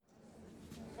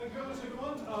you very much,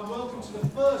 everyone. Welcome to the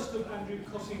first of Andrew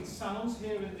Cotting's salons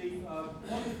here in the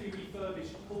wonderfully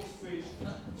refurbished Horsebridge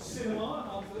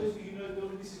Cinema. For those of you who know the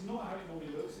building, this is not how it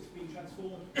normally looks. It's been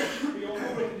transformed beyond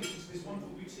recognition to this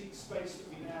wonderful boutique space that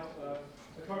we now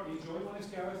currently enjoy. My name's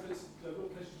Gareth. It's a real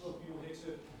pleasure to welcome you all here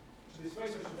to this very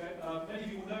special event. Many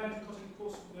of you will know Andrew Cotting, of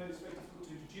course. You know it's very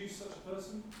difficult to introduce such a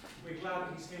person. We're glad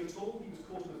that he's here at all. He was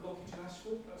caught in a blockage in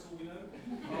Ashford, that's all we know.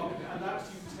 And that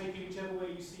you can take in whichever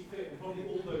way you see fit, and probably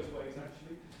all those ways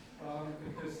actually.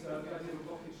 Because the idea of a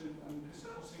blockage and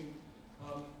Cotting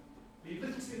leave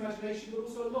little to the imagination, but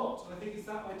also a lot. And I think it's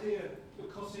that idea that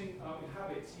Cotting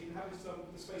inhabits. He inhabits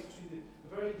the space between the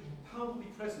very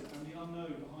palpably present and the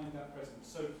unknown behind that presence.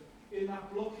 So in that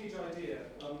blockage idea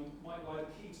might lie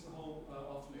the key to the whole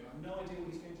afternoon. I have no idea what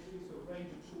he's going to do. He's got a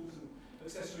range of tools and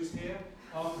accessories here.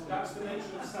 That's the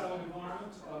nature of the salon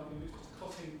environment in which Mr.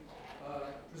 Cotting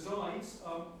resides.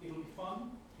 It'll be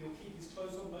fun. He'll keep his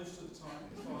clothes on most of the time,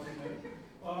 as far as I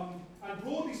know. And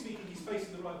broadly speaking, he's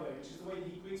facing the right way, which is the way that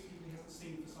he greets people he hasn't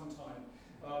seen for some time.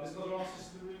 There's another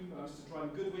artist in the room, Mr. Brian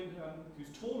Goodwin,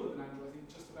 who's taller than Andrew, I think,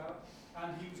 just about.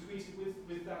 And he was greeted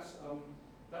with that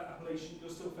appellation.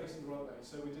 You're still facing the right way.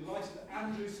 So we're delighted that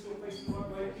Andrew is still facing the right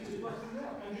way. Please do welcome him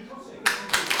now, Andrew Cotting.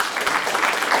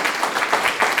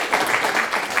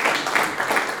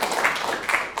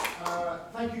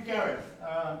 Thank you, Gareth.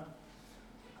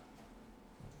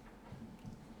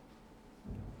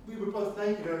 We were both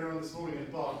naked earlier on this morning at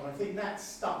the bar, and I think that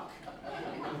stuck.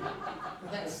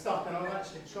 That stuck, and I'm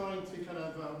actually trying to kind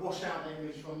of wash out the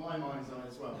image from my mind's eye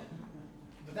as well.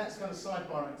 But that's kind of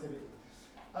sidebar activity.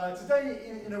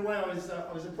 Today, in a way, I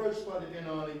was approached by the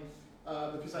Biennale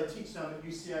because I teach down at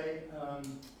UCA,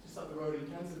 just up the road in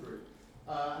Canterbury.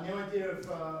 And the idea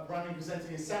of running,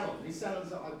 presenting a salon. These salons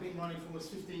that I've been running for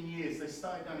almost 15 years, they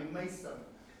started down in Maidstone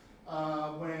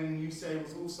when UCA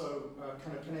was also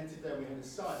kind of connected there. We had a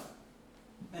site.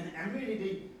 And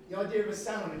really the idea of a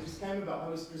salon, it just came about. I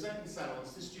was presenting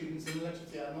salons to students in the lecture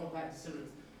theatre, not that dissimilar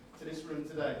to this room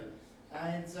today.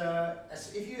 And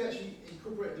if you actually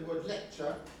incorporate the word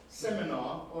lecture,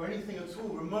 seminar, or anything at all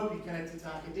remotely connected to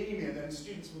academia, then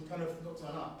students will kind of not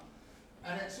turn up.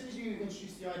 And as soon as you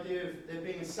introduce the idea of there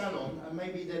being a salon, and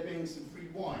maybe there being some free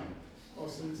wine, or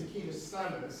some tequila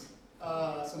slammers,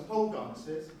 some pole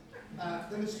dancers,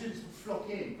 then the students would flock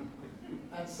in.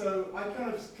 And so I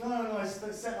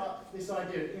set up this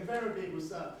idea. Invariably it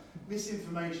was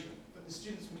misinformation, but the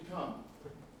students would come.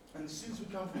 And the students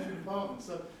would come from every department.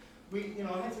 So I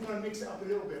had to kind of mix it up a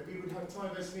little bit. We would have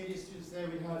time-based media students there.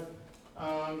 We'd have,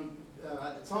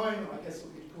 at the time, I guess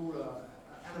what we'd call an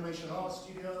animation art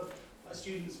studio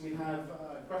students. We'd have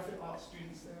graphic art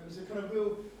students there. It was a kind of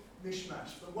real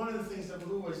mishmash. But one of the things that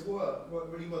would always work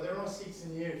really well. There are seats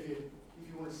in here if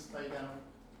you want to stay down.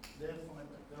 They're fine,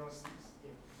 but there are seats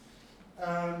here.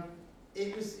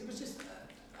 It was just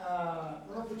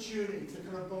an opportunity to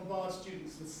kind of bombard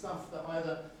students with stuff that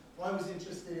either I was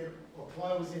interested in, or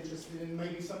Clive was interested in,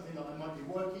 maybe something that I might be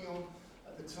working on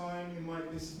at the time.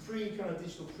 This is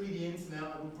digital, pre the internet.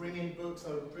 I would bring in books,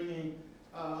 I would bring in,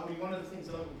 one of the things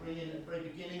that I would bring in at the very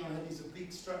beginning, I had these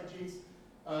oblique strategies,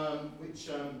 which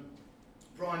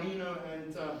Brian Eno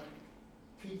and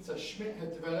Peter Schmidt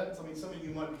had developed. Some of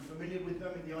you might be familiar with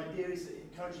them, and the idea is that it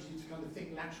encourages you to kind of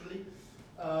think laterally.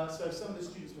 So if some of the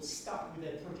students were stuck with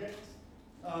their projects,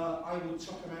 I would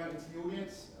chuck them out into the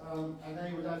audience, and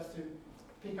they would have to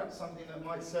pick up something that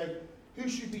might say, who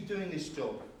should be doing this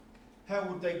job? How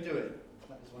would they do it?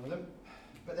 That was one of them.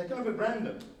 But they're kind of at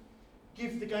random.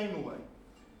 Give the game away.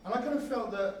 And I kind of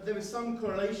felt that there was some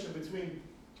correlation between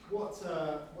what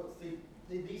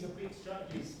these oblique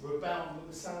strategies were about and what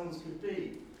the salons could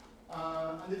be.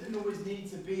 And there didn't always need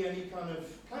to be any kind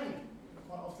of planning.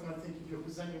 Quite often I think if you're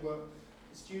presenting work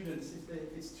to students,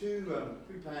 if it's too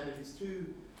pre-planned, if it's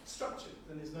too structured,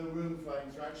 then there's no room for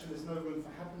interaction, there's no room for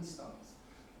happenstance.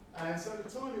 And so at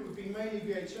the time it would be mainly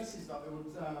VHSs that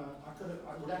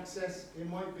I would access. It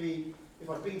might be, if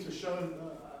I'd been to a show,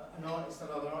 an artist and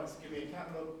other artists give me a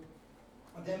catalogue,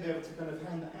 I'd then be able to kind of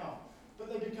hand that out. But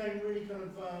they became really kind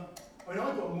of, I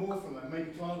got more from them,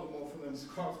 maybe Clive got more from them as a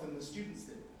craft than the students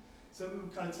did. So we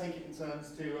would kind of take it in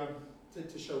turns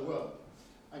to show work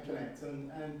and connect. And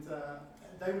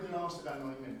they would last about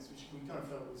 90 minutes, which we kind of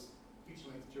felt was huge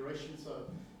length of duration. So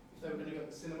if they were going to go to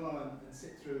the cinema and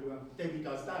sit through Debbie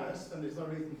Does Dallas, then there's no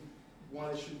reason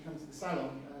why they shouldn't come to the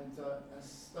salon and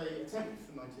stay attentive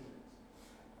for 90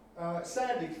 minutes.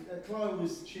 Sadly,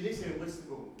 she lives here in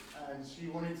Whitstable, and she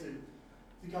wanted to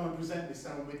come and present this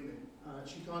salon with me.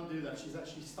 She can't do that. She's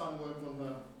actually starting work on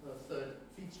her third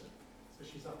feature. So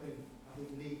she's up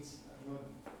in Leeds at the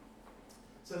moment.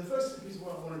 So the first piece of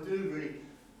what I want to do really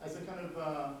as a kind of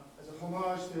as a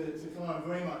homage to Klein,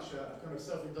 very much a kind of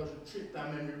self-indulgent trip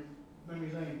down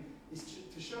memory lane, is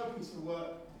to show a piece of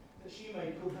work that she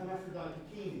made called Hermaphrodite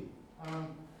Bikini.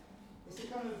 It's a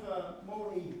kind of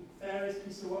multi-various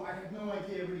piece of work. I had no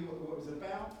idea really what it was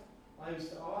about. I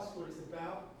used to ask what it's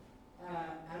about,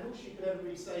 and all she could ever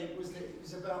really say was that it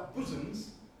was about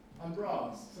bosoms and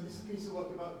bras. So this is a piece of work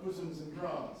about bosoms and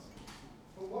bras.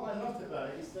 But what I loved about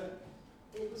it is that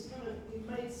it was kind of, it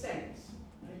made sense.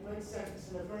 And it made sense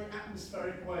in a very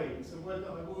atmospheric way. It's a word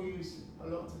that I will use a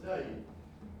lot today.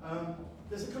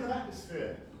 There's a kind of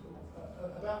atmosphere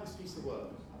about this piece of work.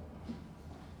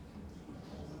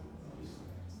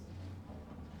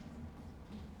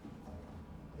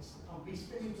 I'll be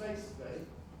spinning plates today.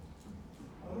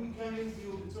 And when we came into the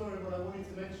auditorium, what I wanted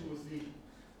to mention was the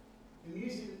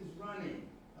music that was running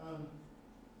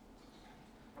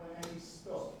by Andy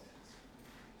Stott.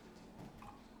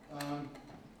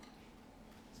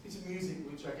 It's a piece of music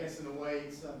which I guess in a way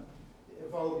it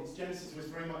evolved. Its genesis was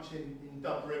very much in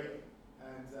dub reggae.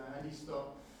 And Andy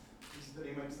Stott, the music that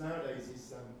he makes nowadays,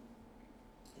 is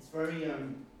it's very,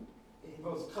 it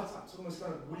involves cut-ups, almost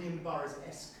kind of William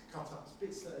Burroughs-esque cut-ups,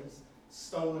 bits that he's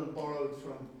stolen and borrowed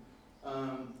from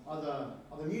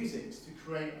other musics to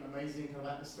create an amazing kind of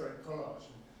atmospheric collage.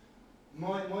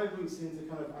 My roots into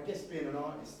kind of, I guess, being an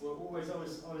artist were always, I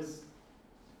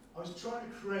was trying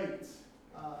to create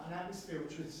an atmosphere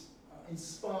which was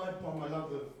inspired by my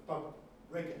love of dub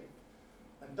reggae.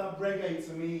 And dub reggae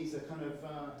to me is a kind of,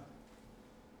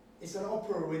 it's an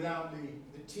opera without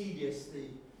the tedious, the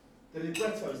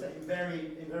librettos that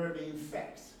invariably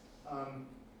infect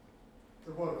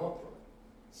the world of opera.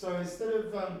 So instead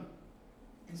of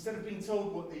being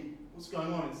told what's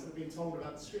going on, instead of being told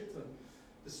about the script and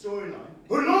the storyline,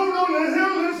 alone on the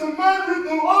hill there's a man with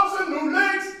no arms and no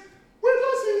legs. Where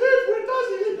does he live? Where does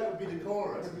he live? That would be the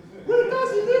chorus. Where does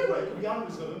he live? Right, it could be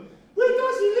hundreds of them. Where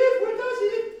does he live? Where does he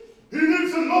live? He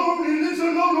lives alone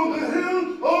on the hill,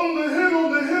 on the hill, on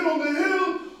the hill, on the hill,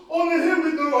 on the hill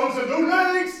with no arms and no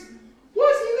legs. Why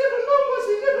does he live alone? Why does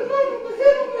he live alone on the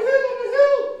hill, on the hill, on the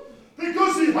hill?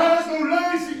 Because he has no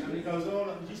legs. And he goes on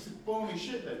and he used to bore me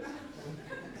shitless.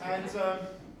 And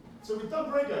so with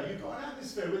dub reggae, you've got an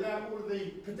atmosphere without all of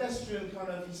the pedestrian kind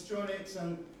of histrionics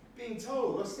and being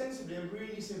told ostensibly a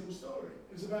really simple story.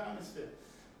 It was about atmosphere.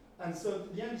 And so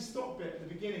the Andy Stott bit at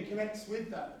the beginning connects with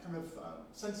that kind of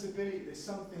sensibility. There's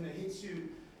something that hits you,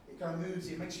 it kind of moves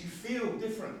you, it makes you feel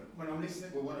different when I'm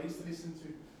listening, well, when I used to listen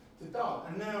to dub.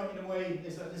 And now, in a way,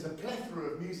 there's a plethora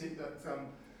of music that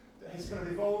has kind of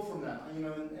evolved from that. You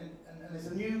know, and there's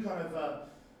a new kind of,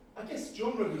 I guess,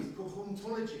 genre of music called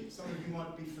hauntology. Some of you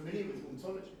might be familiar with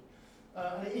hauntology.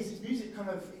 And it's music kind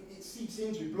of, it seeps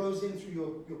into, it blows in through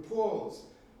your pores,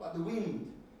 like the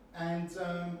wind. And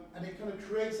it kind of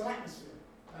creates an atmosphere,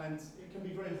 and it can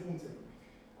be very haunting.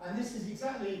 And this is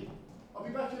exactly, I'll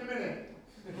be back in a minute.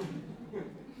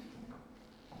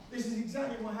 This is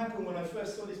exactly what happened when I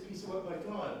first saw this piece of work by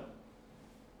Clio.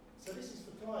 So this is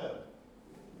for Clio.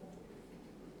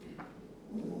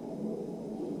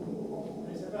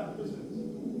 And it's about bosoms.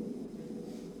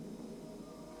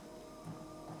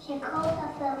 She calls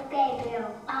herself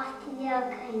Gabriel after the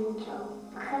archangel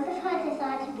because of her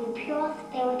desire to be pure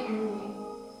spirit only.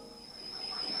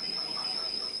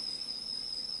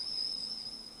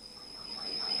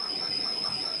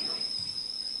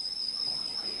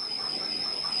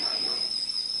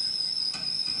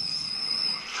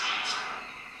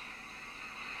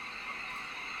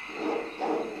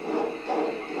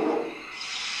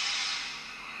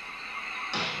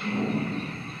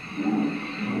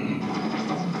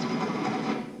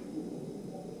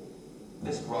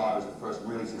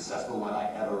 Successful one I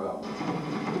ever owned.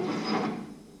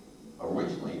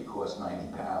 Originally it cost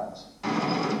 90 pounds,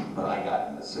 but I got it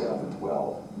in the sale for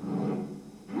 12.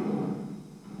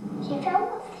 She felt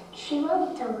she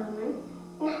wasn't a woman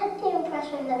and had the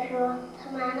impression that she wasn't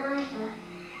a man either.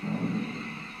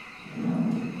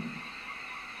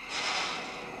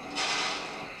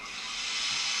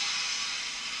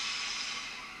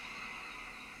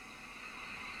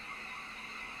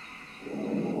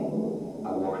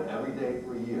 Every day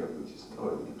for a year, which is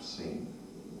totally obscene.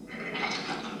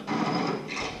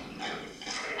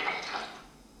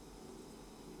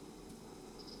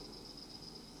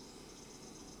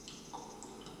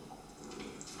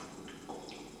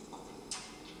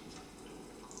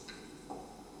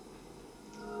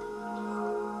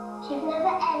 She'd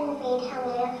never envied her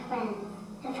male friends,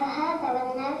 and for her there was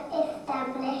no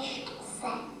established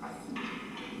sex.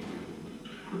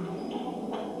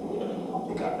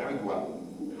 It got very grumpy.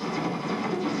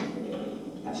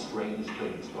 And strange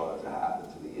things started to happen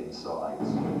to the insides.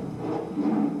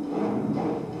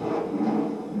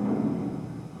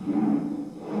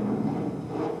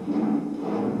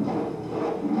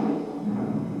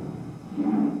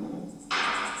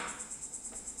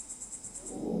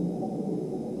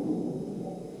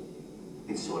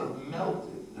 It sort of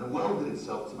melted and welded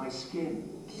itself to my skin.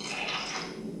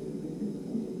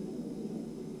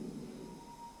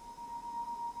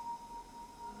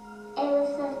 It was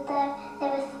as though they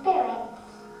were spirits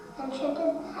and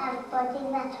shouldn't have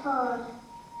bodies at all.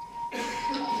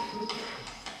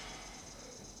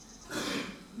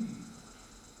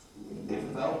 It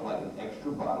felt like an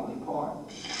extra bodily part,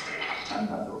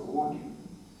 another organ.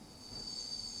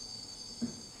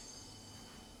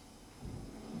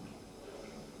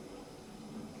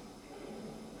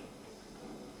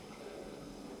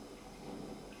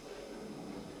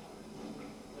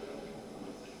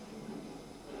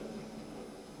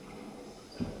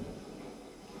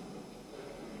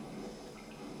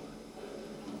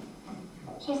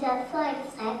 She's outside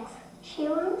sex. She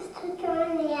wants to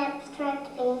join the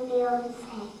abstract being beyond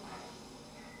sex,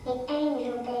 the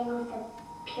angel being of the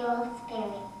pure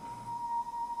spirit.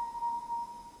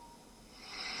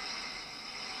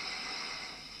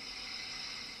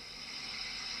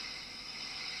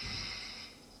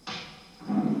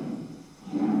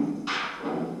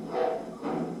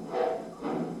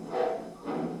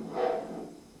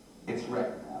 It's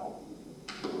wrecked now.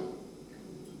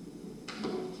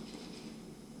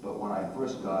 But when I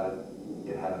first got it,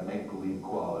 it had a make-believe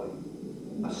quality,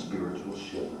 a spiritual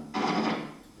shiver.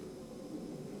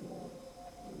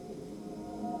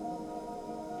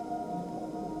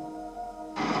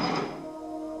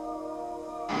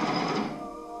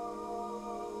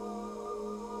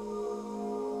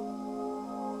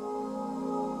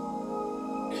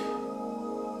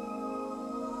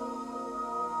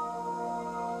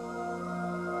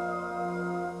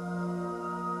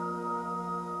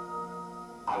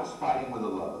 I was fighting with a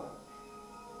lover.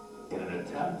 In an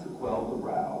attempt to quell the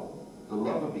row, the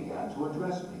lover began to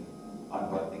address me,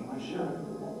 unbuttoning my shirt.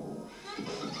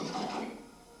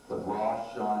 The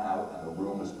bra shone out and the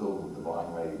room was filled with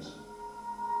divine rays.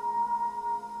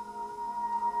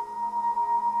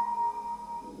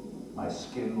 My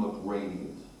skin looked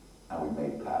radiant, and we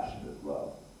made passionate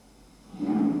love.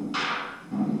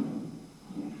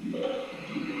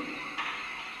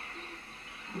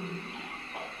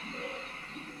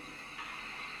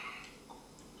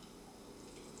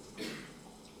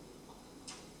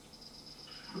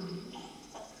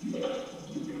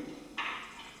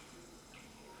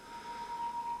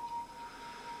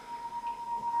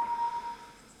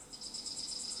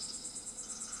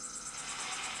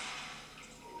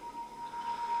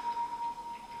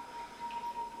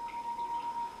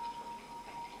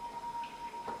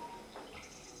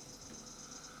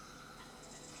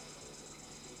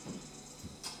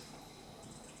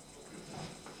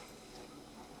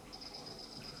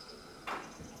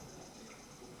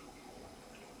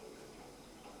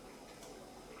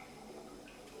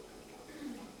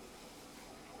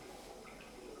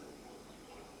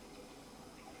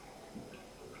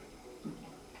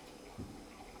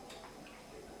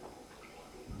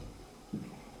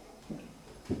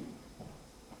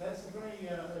 That's a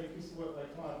very piece of work by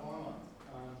Clive Armour.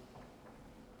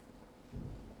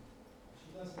 She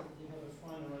does have a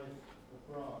fine array of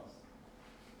bras.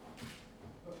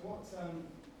 But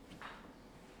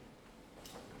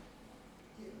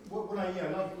what I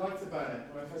liked about it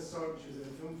when I first saw it, which was at a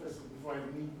film festival before I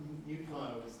knew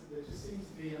Clive, was that there just seems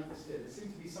to be an atmosphere. There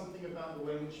seemed to be something about the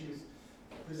way in which she was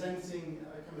presenting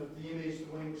kind of the image,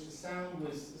 the way in which the sound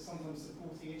was sometimes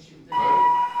supporting it. She would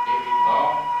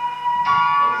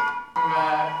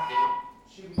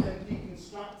then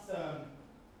deconstruct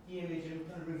the image and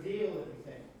kind of reveal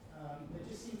everything. There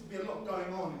just seemed to be a lot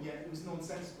going on, and yet it was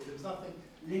nonsensical. There was nothing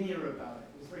linear about it.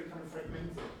 It was very kind of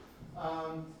fragmented.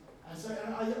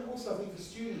 And I also think for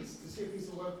students to see a piece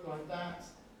of work like that,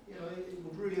 you know, it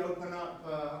would really open up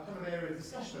a kind of area of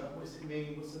discussion about what does it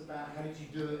mean, what's it about, how did you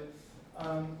do it.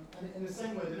 And in the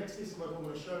same way, the next piece of work I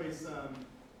want to show is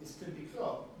Clippy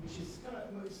Clock, which is kind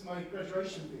of it's my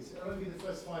graduation piece. It'll only be the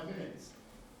first 5 minutes.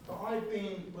 But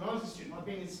when I was a student, I've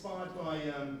been inspired by,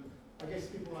 I guess,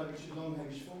 people like Richard Long,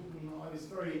 Hamish Fulton. I was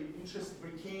very interested,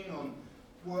 very keen on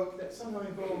work that somehow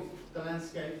involved the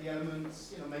landscape, the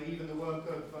elements, you know, maybe even the work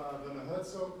of Werner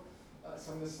Herzog,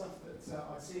 some of the stuff that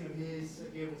I'd seen of his,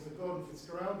 Gabriel Gord and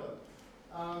Fitzgeraldo.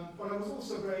 But I was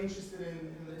also very interested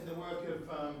in the work of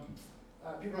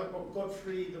people like Bob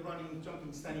Godfrey, the running,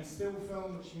 jumping, standing still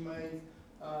film which he made,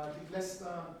 Dick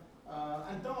Lester,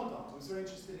 and Dada. I was very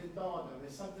interested in Dada.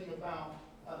 There's something about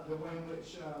the way in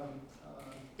which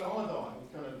Dada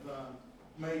kind of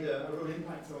made a real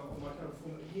impact on my kind of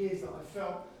formative years that I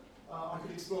felt I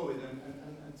could explore with and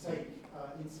take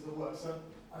into the work. So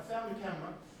I found a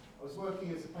camera. I was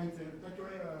working as a painter and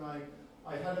decorator, and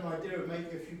I had an idea of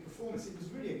making a few performances. It was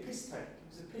really a piss take.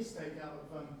 It was a piss take out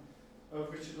of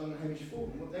of Richard Lund and Hamish Ford,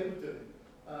 and what they were doing,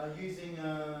 using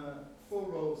 4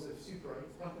 rolls of Super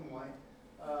 8, black and white,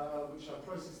 which I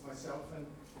processed myself. And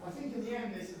I think in the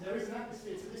end there is an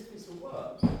atmosphere to this piece of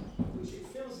work, which it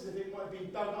feels as if it might be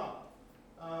dug up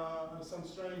on some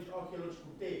strange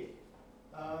archaeological dig.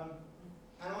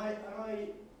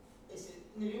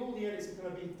 Nearly all the edits have kind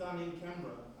of been done in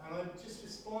camera, and I've just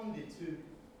responded to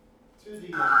the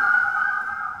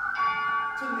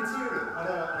material. I had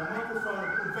a microphone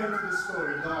invented a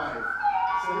story live.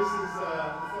 So this is the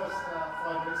first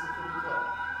 5 minutes of Cookie Clock.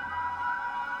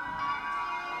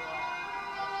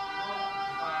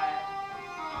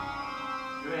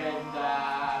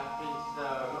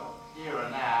 Here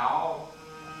and now,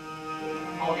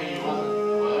 Moggy wasn't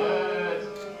the word.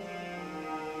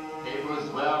 It was,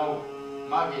 well,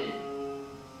 muggy,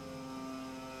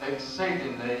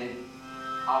 exceedingly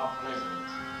unpleasant.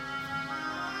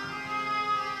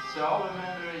 So I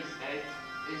remember he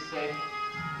said,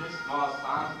 this my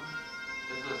son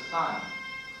is the son,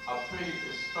 a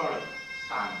prehistoric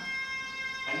son.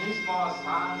 And this my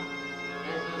son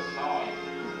is a sign.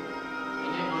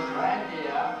 And it was round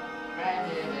here that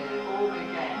it all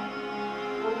began.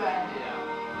 All round here.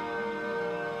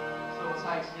 Sort of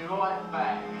takes me right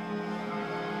back.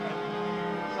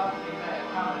 Something better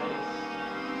come of this.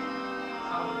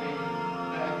 Something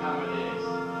better come of this.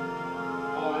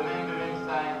 I remember him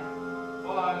saying,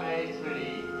 follow me to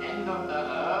the end of the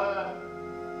earth.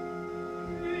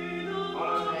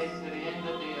 Follow me to the end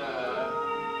of the earth.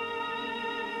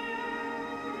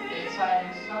 It's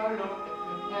taken so long to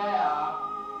prepare,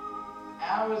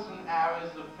 hours and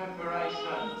hours of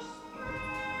preparation.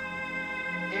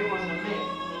 It was a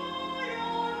myth.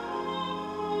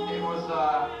 It was a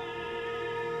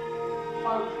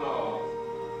folklore.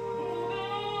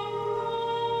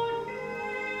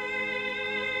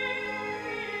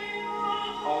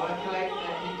 I recollect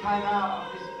that he came out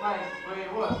of this place where he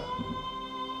was,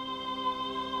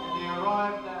 and he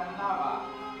arrived at another.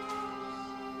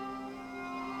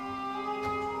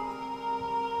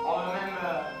 I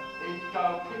remember he'd go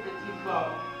clippity-clop,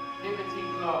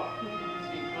 clippity-clop,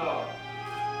 clippity-clop.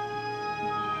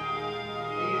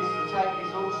 He used to take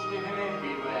his horse with him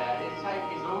everywhere. He'd take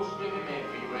his horse with him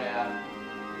everywhere.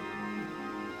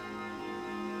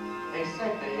 They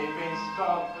said that he'd been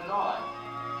scarred for life.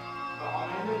 But I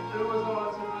mean, who was I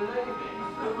to believe him?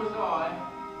 Who was I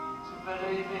to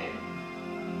believe him?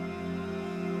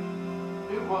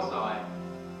 Who was I?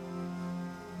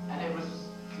 And it was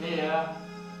clear,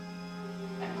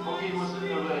 and Foggy wasn't the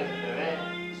word for it.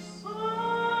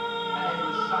 And it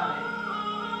was sunny.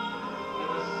 There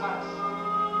was such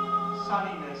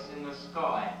sunniness in the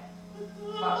sky,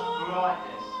 such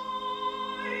brightness.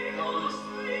 There was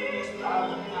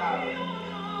overpowering.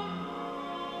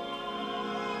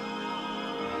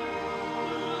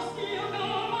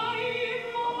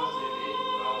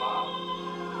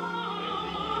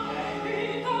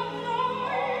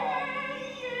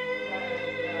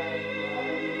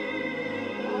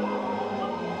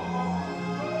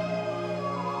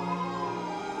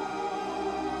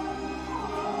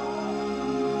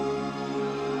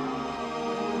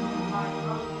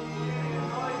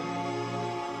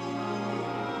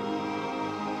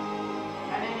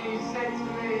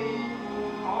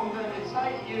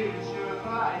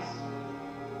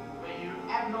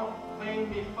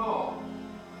 Before,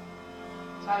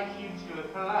 take you to a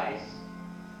place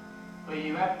where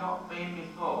you have not been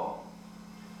before.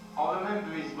 I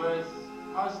remember his words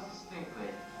most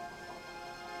distinctly,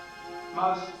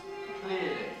 most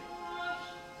clearly,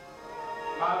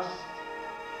 most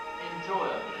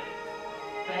enjoyably.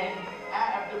 Then,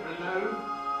 out of the blue,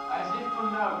 as if from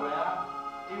nowhere,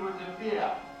 he would appear,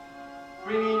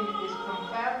 bringing his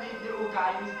confounded little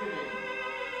games with him.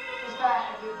 Just out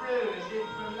of the blue, as if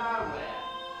from nowhere.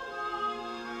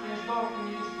 And as often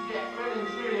used to get well and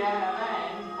truly out of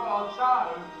hand, what I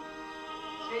told,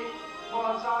 see, what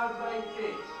I told they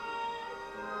did.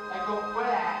 They got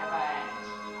well out of hand.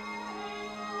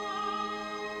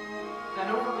 Then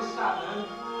all of a sudden,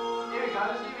 here he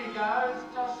goes,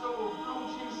 just sort of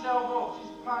launched himself off,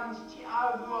 just plunged it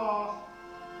over off.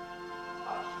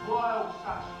 Such wild,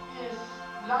 such fierce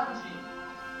lunging,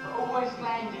 but always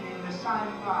landing in the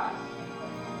same place.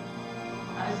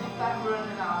 And as if that weren't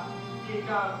enough, he'd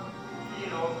go,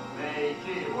 get off me,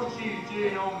 what are you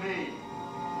doing on me?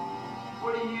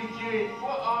 What are you doing?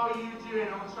 What are you doing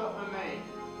on top of me?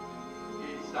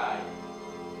 He'd say.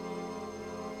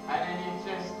 And then he'd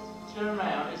just turn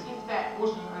around, as if that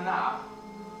wasn't enough.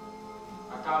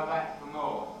 I'd go back for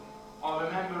more. I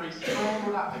remember he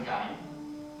scrambled up again,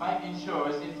 making sure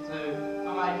as if to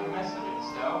make a mess of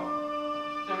himself.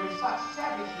 Then with such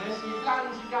savageness, he'd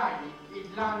lunge again. He'd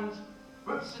lunge,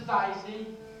 whoops-a-daisy,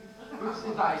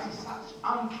 such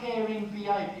uncaring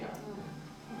behaviour.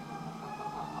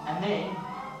 And then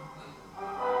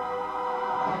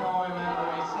I remember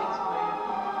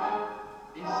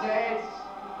he said,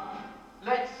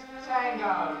 let's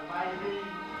tango, baby,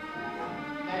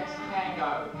 let's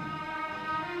tango.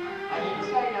 And he'd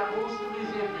say that also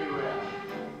is everywhere.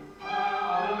 I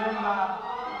remember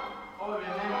that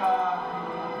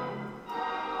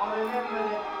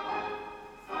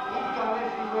he'd go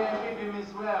everywhere with him as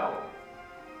well.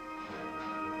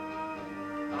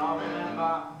 And I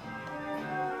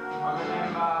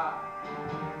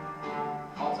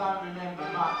don't remember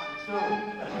much at all.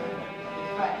 In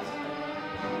fact,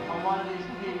 I'm one of these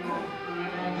people who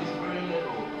remembers very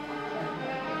little.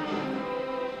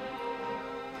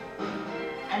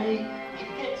 And he'd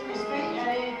get to his feet and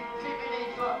he'd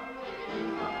clippity-clop,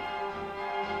 clippity-clop.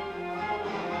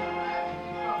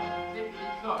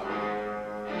 Clippity-clop.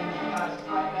 And then he'd go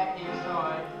straight back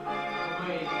inside to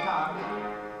where he'd come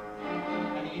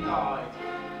and he died.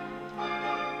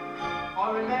 I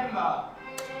remember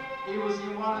he was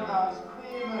in one of those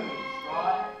queer moods,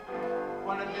 right?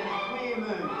 One of them queer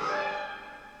moods.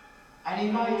 And he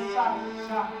made such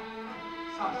a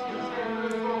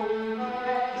terrible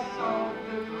mess of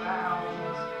the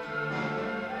ground.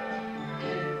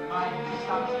 He made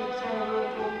such a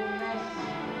terrible mess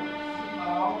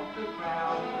of the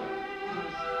ground.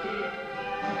 'Cause it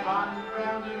run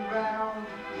round and round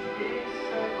in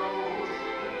circles.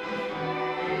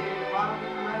 It run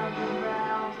round and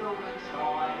round all the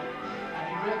time. And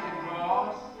he wrecked the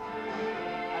grass.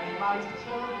 And he made a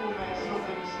terrible mess of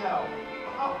himself.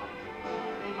 Oh,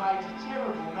 he made a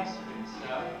terrible mess of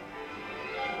himself.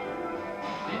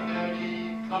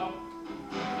 Clip-birdie-clop,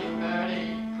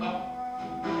 clip-birdie-clop,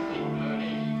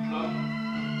 clip-birdie-clop,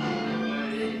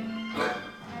 clip-birdie-clop.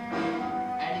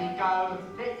 And he'd go,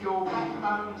 let your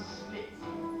backbone slip.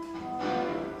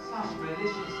 Such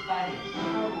malicious language,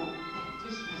 total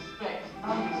disrespect,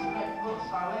 no respect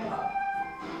whatsoever.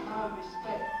 No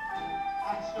respect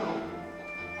at all.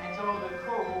 And I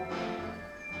recall,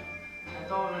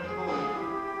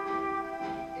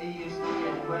 he used to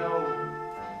get well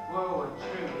and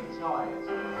truly tired.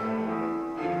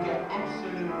 He'd get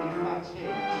absolutely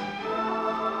fatigued.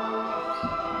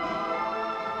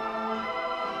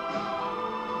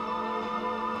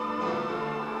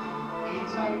 He'd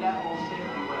take that horse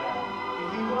everywhere. If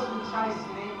he wasn't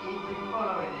chasing it, he'd be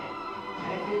following it. And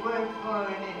if he weren't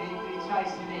following it, he'd be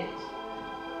chasing it.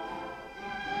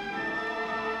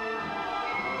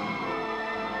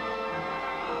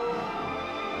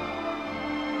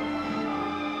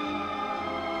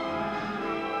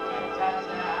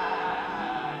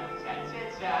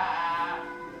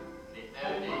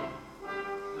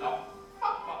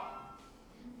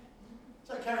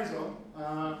 So it carries on,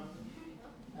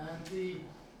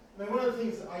 one of the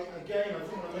things that I think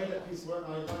when I made that piece of work,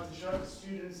 I'd like to show to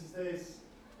students is this,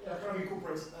 kind of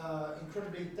incorporates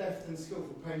incredibly deft and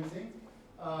skillful painting.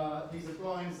 These are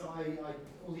blinds that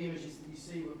all the images that you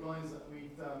see were blinds that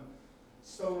we'd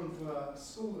stolen from a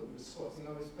school that we were squatting.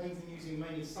 I was painting using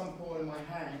mainly sunpoil in my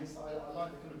hands. I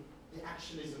like the kind of the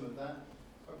actionism of that,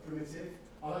 quite primitive.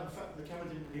 I like the fact that the camera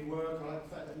didn't really work. I like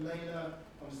the fact that Layla,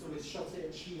 I was sort of shot it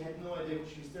and she had no idea what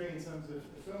she was doing in terms of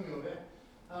the filming of it.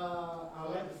 I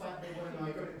like the fact that when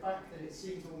I got it back that it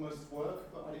seemed to almost work,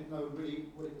 but I didn't know really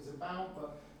what it was about.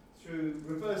 But through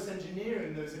reverse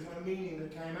engineering, there was a kind of meaning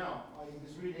that came out. I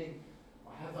was reading,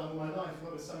 I have done all my life, a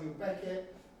lot of Samuel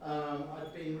Beckett.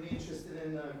 I've been really interested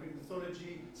in Greek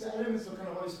mythology. So elements of kind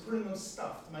of, I was putting on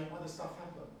stuff to make other stuff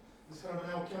happen. It's kind of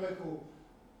an alchemical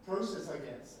process, I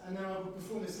guess. And then I would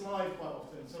perform this live quite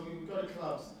often. So we would go to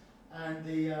clubs, and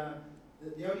the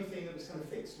only thing that was kind of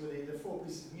fixed were the four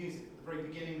pieces of music. At the very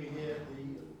beginning, we hear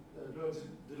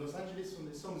the Los Angeles from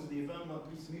the songs of the Averma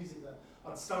piece of music that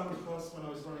I'd stumbled across when I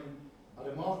was running at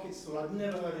a market stall. I'd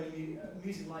never heard any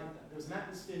music like that. There was an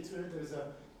atmosphere to it. There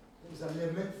was a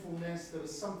lamentfulness. There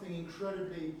was something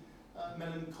incredibly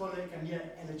melancholic and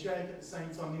yet energetic at the same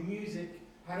time. The music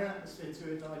had an atmosphere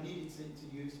to it that I needed to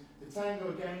use. The tango,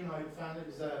 again, I found it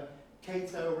was a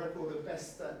Kato record of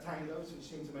best tangos, which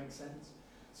seemed to make sense.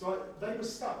 So they were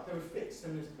stuck, they were fixed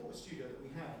in this photo studio that we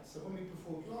had. So when we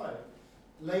performed live,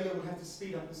 Layla would have to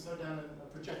speed up and slow down a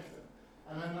projector.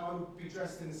 And then I would be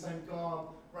dressed in the same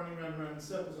garb, running around in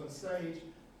circles on stage,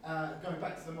 going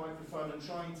back to the microphone and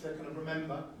trying to kind of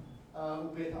remember,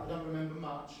 albeit that I don't remember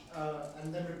much,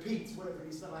 and then repeat whatever it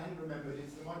is that I hadn't remembered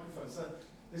into the microphone. So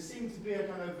there seemed to be a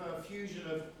kind of fusion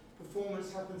of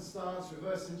performance happenstance,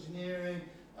 reverse engineering,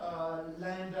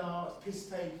 land art, piss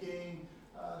taking,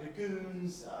 the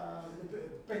Goons,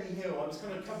 Benny Hill. I was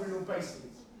kind of covering all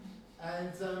bases.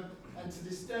 And to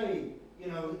this day, you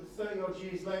know, 30 odd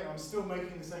years later, I'm still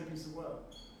making the same piece of work.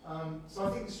 So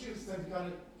I think the students tend to kind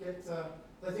of get,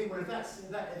 they think, well, if that can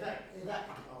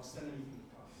pass, then anything can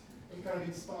pass. It kind of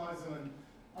inspires them.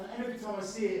 And every time I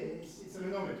see it, it's a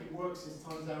mnemonic. It works this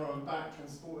Times Arrow and back,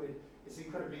 transported. It's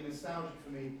incredibly nostalgic for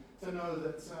me to know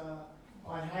that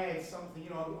I had something, you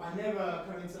know, I never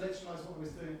kind of intellectualized what I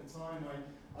was doing at the time.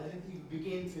 I didn't even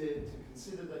begin to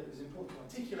consider that it was important to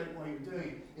articulate why you were doing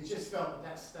it. It just felt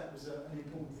that was an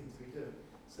important thing to be doing.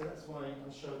 So that's why I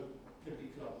showed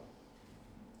Piddly Club.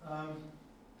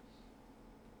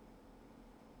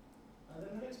 And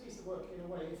then the next piece of work, in a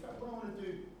way, in fact, what I want to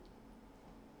do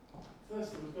first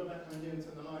of all is go back and turn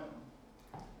the light on.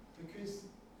 Because,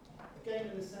 again,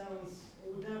 in the sounds, it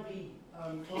would now be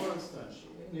Clarence Touch.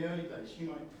 In the early days, you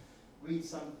might read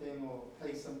something or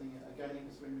play something. Again, it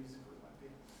was very musical, it might be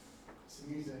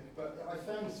some music. But I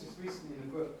found this just recently in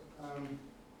a book, and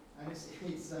it's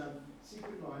Secret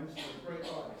Lives for Great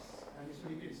Eyes, and it's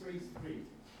really good. It's very easy to read.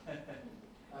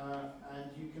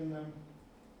 And you can,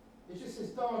 it just says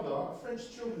Dada, a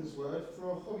French children's word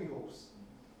for a hobby horse,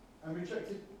 and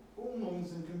rejected all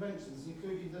norms and conventions,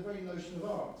 including the very notion of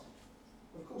art.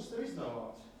 Of course, there is no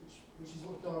art, which is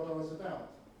what Dada is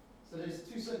about. So there's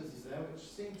two sentences there which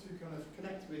seem to kind of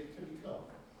connect with Piddly Club.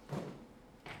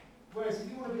 Whereas if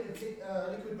you want a bit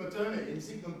of liquid modernity in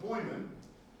Zygmunt Beumann,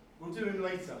 we'll do him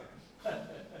later. I'll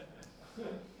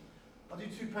do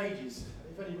 2 pages,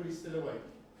 if anybody's still awake.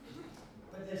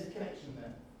 But there's a connection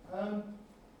there.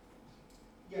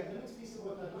 Yeah, the next piece of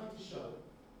work I'd like to show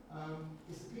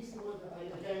is a piece of work that I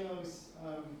was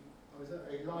at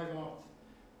a live art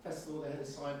festival. They had a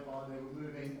sidebar. They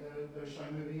were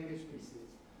showing moving image pieces.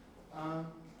 And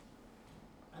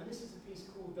this is a piece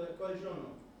called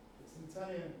Guaglione. It's an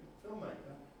Italian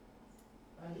filmmaker,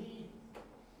 and he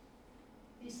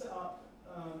set up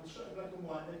shot in black and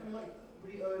white. They're kind of like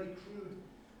really early, crude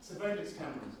surveillance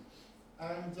cameras.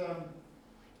 And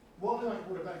what I liked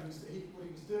about him was that what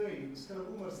he was doing was kind of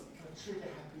almost kind of trigger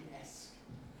happy-esque.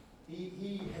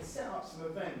 He had set up some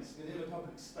events within a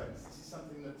public space. This is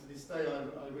something that to this day I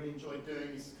really enjoy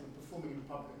doing, is kind of performing in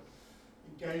public,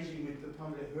 engaging with the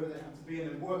public, whoever they have to be, and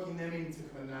then working them into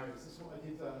kind of narratives. That's what I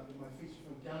did with my feature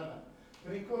film Gallivant.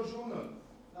 But in Guaglione,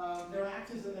 there are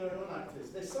actors and there are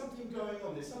non-actors. There's something going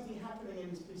on, there's something happening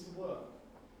in this piece of work,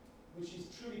 which is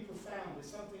truly profound. There's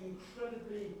something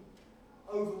incredibly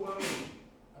overwhelming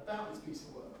about this piece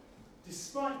of work,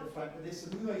 despite the fact that there's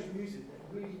some new age music that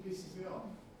really pisses me off.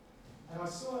 And I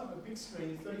saw it on a big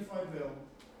screen, 35mm,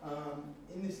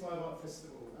 in this live art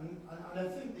festival. And I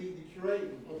think the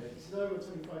curating of it, this is over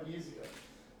 25 years ago,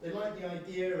 they like the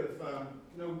idea of,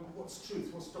 you know, what's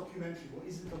truth, what's documentary, what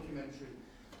isn't documentary,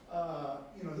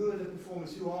 you know, who are the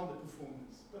performers, who aren't the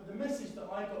performers. But the message that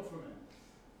I got from it,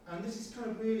 and this is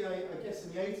kind of really, I guess,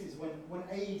 in the 80s, when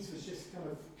AIDS was just kind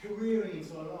of careering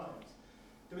into our lives,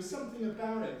 there was something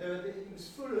about it. It was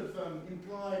full of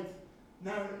implied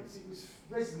narratives. It was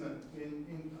resonant in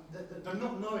the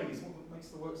not knowing is what makes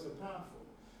the work so powerful.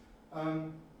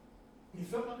 You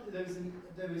felt like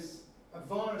there was a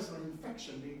virus or an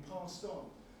infection being passed on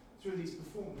through these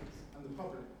performers and the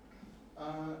public,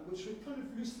 which were kind of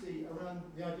loosely around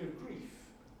the idea of grief.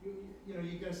 You know,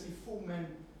 you're going to see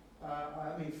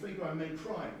fully grown men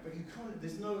crying, but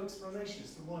there's no explanation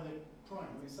as to why they're crying.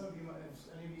 I mean, some of you might have,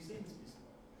 any of you seen this piece of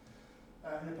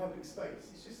work? In a public space.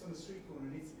 It's just on the street corner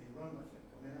in Italy, in Rome, I think,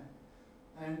 on the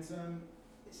And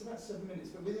it's about 7 minutes,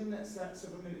 but within that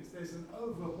 7 minutes, there's an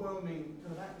overwhelming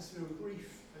kind of atmosphere of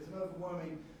grief. There's an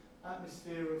overwhelming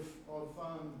atmosphere of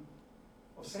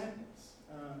sadness.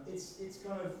 It's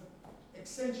kind of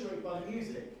accentuated by the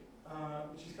music,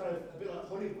 which is kind of a bit like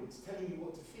Hollywood. It's telling you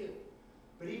what to feel.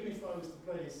 But even if I was to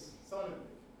play this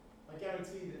silently, I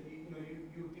guarantee that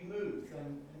you would be moved,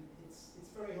 and it's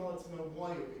very hard to know why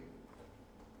you're being moved.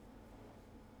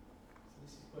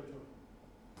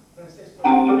 So this is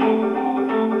Guaglione.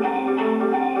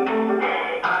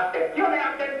 Attenzione,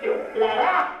 attenzione! La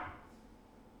rap!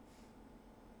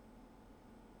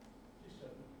 Just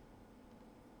open.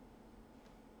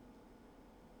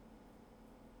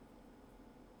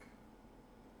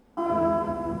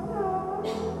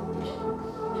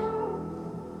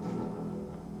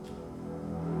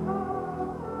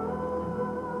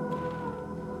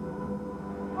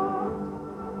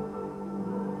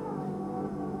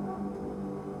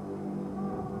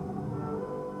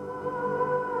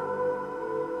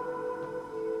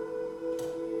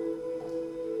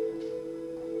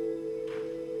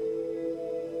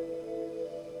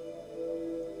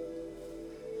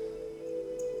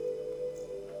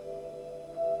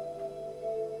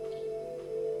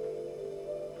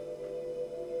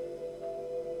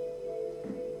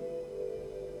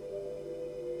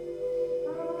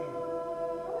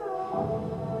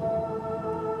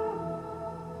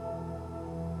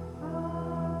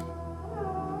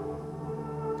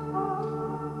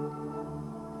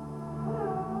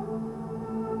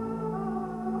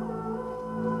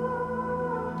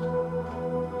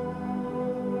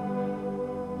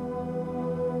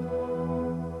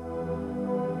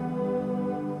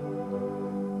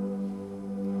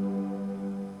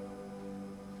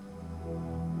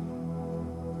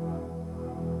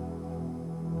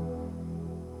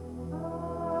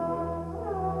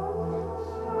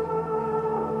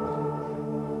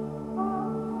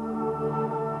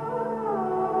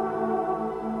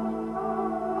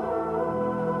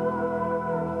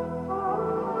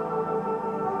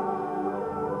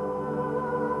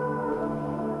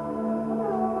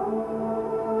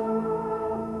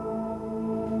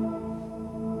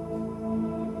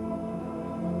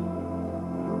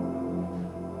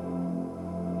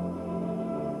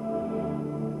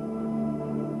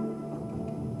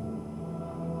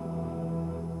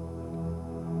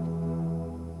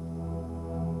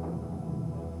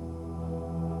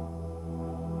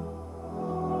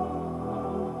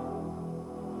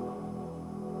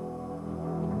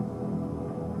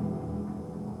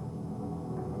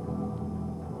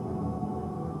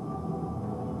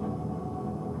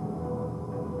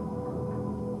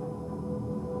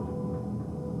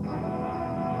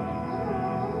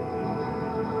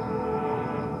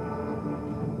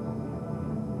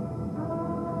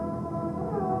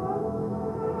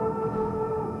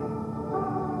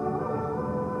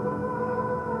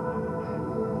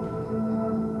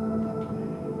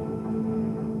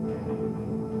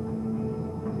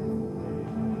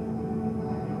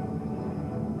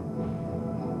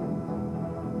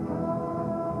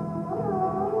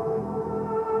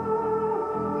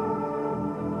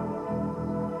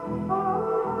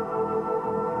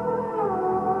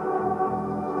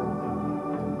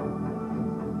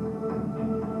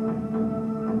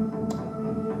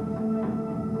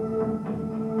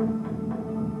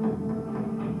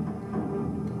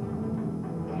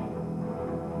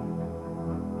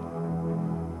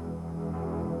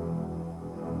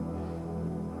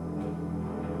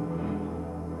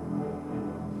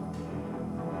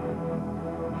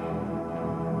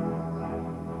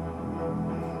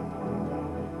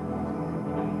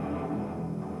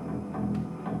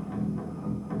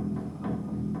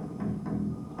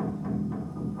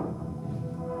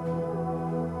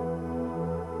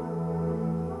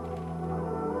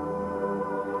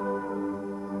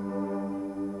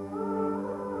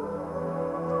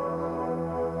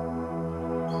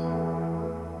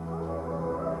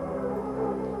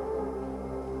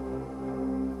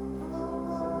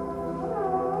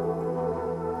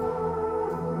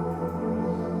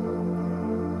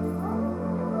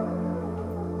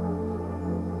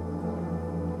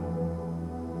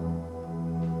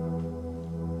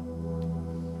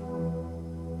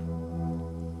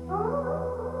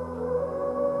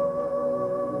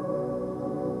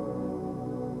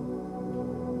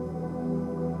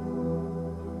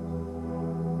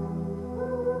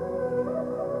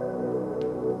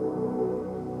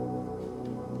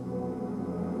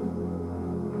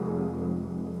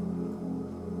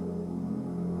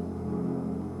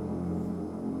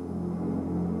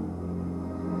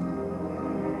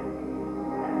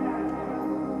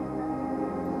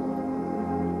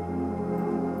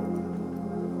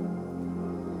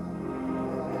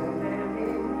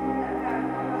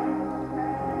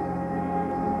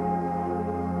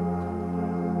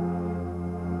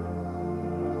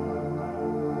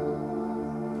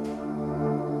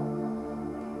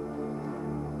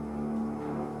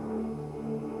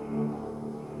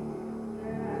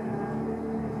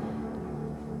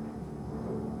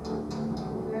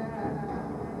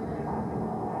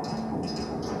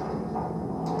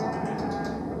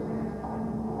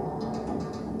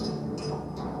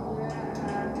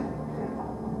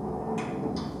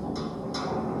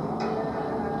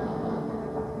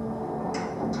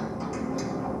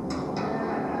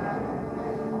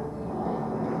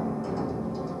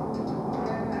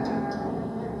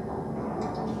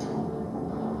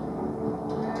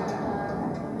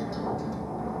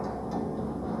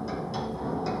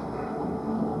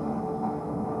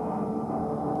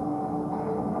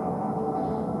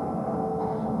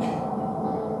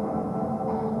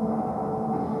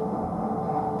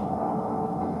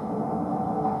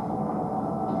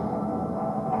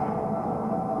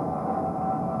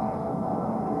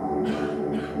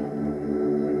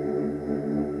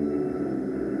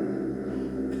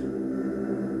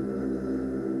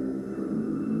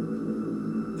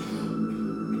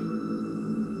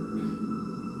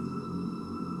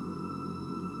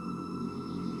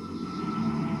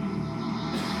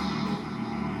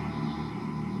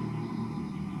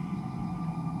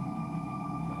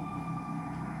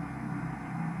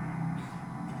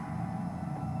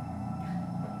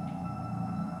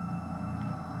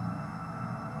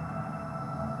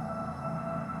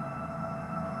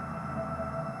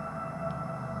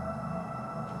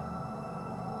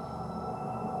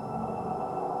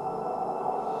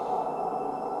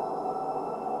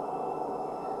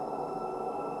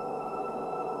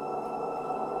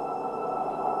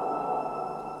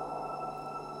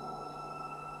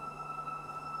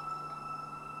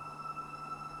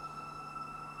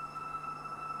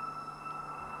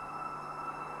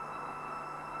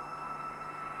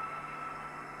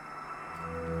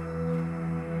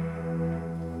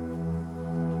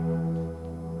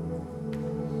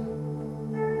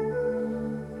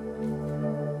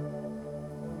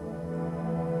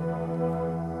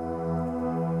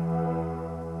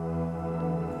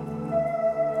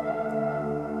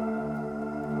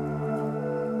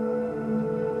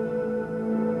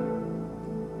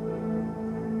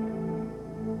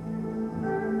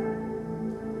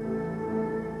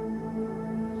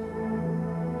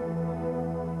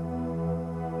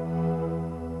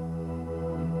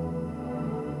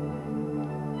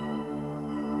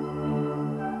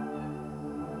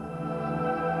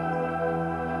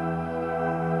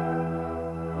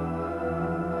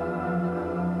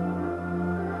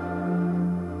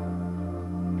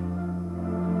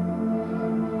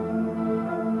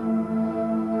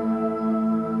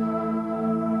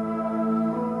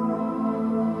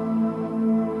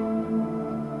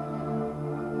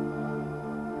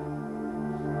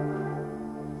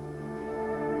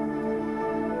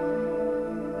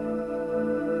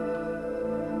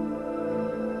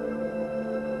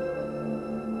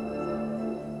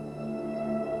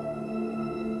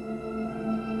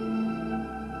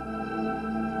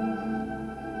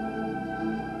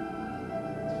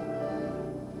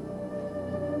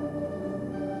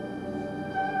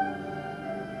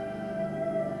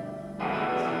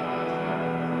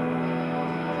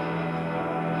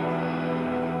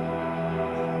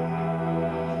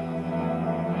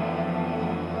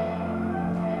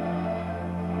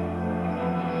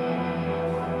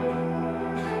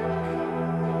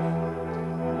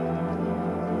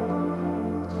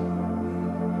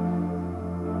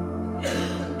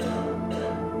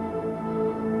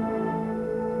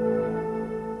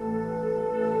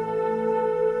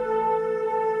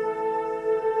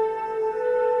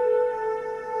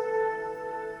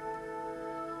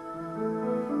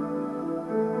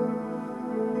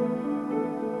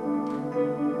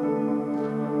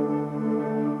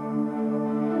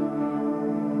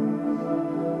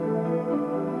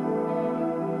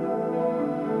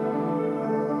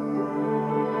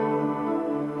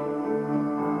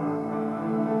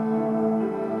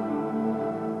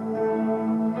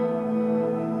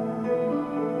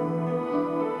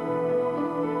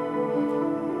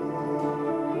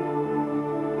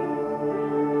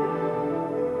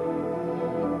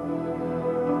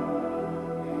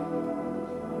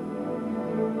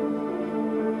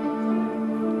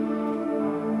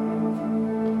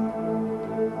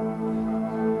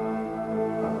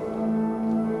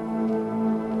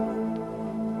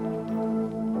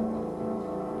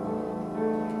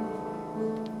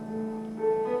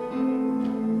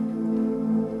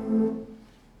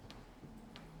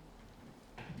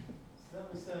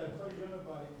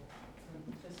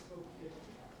 Francesco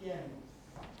Piano.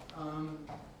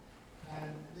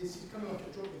 And this is kind of like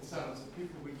a drop-in sound, so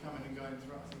people will be coming and going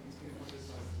throughout. I think it's going to be this.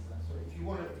 So if you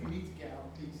need to get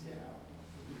out, please get out.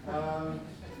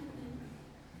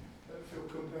 Don't feel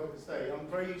compelled to stay. I'm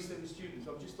very used to the students.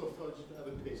 I'm just off. I just have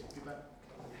a piss. I'll be back a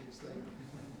couple of minutes later.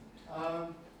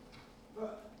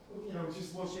 But you know,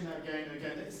 just watching that again and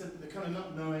again, it's the kind of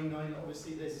not knowing.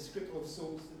 Obviously, there's a script of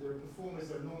sorts. That there are performers,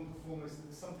 there are non-performers. That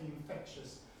there's something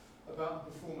infectious about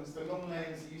the performance. The long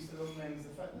lanes, the use of long lanes,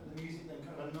 the fact that the music then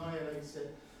kind of annihilates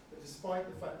it. But despite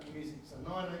the fact that the music's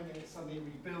annihilating it, suddenly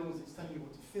rebuilds. It's telling you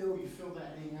what to feel. You feel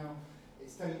that anyhow.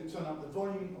 It's telling you to turn up the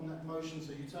volume on that motion,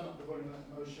 so you turn up the volume on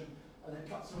that motion, and it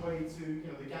cuts away to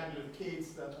the gaggle of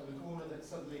kids that on the corner that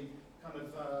suddenly kind of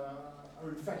are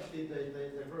infected.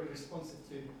 They're very responsive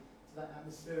to that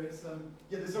atmosphere. It's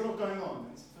there's a lot going on.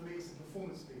 For me, it's a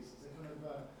performance piece. It's a kind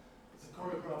of it's a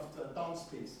choreographed dance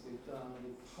piece with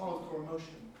hardcore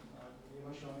emotion. The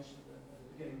emotion I mentioned at the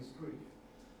beginning was grief.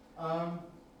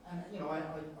 And I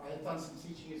had done some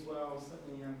teaching as well,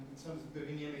 certainly in terms of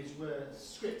moving the image, where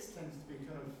scripts tends to be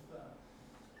kind of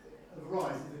a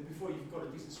rise. Before you've got a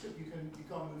decent script, you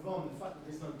can't move on. The fact that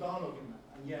there's no dialogue in that,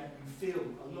 and yet you feel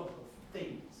a lot of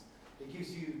things. It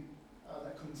gives you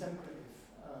that contemplative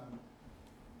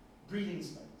breathing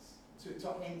space to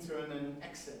enter and then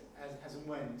exit as and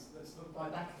when. So that's not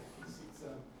didactic. I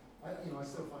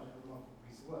still find it a remarkable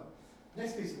piece of work.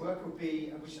 Next piece of work would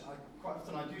be, which quite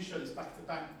often I do show this back to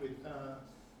back with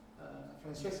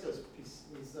Francesco's piece,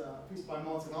 is a piece by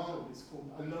Martin Arnold. It's called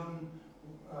Alone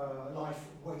Life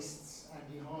Wastes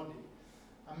Andy Hardy.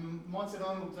 Martin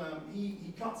Arnold,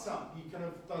 he cuts up, he kind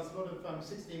of does a lot of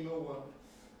 16mm work.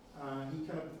 He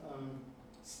kind of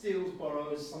steals,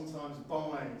 borrows, sometimes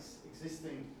buys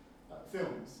existing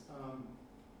films,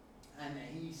 and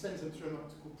he sends them through an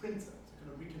optical printer to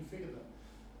kind of reconfigure them.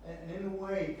 And in a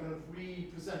way, kind of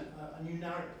represent a new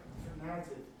narrative, a different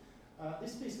narrative.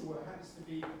 This piece of work happens to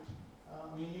be,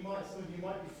 some of you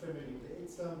might be familiar with it.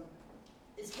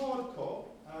 It's hardcore,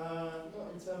 not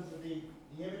in terms of the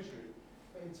imagery,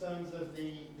 but in terms of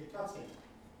the cutting.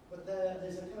 But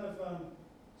there's a kind of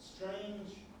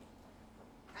strange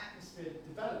atmosphere that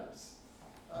develops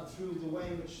through the way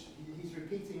in which he's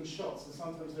repeating shots, and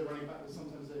sometimes they're running backwards,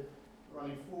 sometimes they're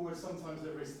running forward, sometimes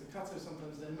they're staccato,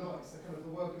 sometimes they're not. It's the kind of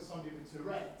the work of somebody with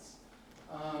Tourette's.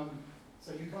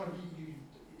 So you kind of,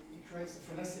 it creates a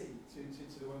frenesty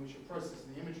to the way in which you're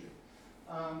processing the imagery.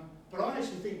 But I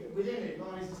actually think that within it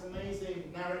lies this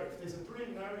amazing narrative. There's a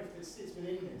brilliant narrative that sits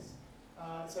within this.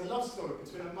 It's a love story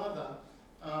between a mother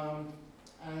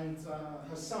and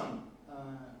her son,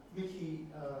 Mickey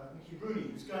Rooney,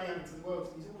 who's going out into the world.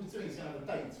 He's always doing is going to have a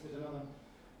date with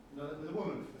with a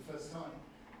woman for the first time.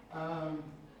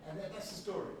 And that's the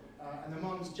story. And the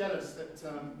mum's jealous that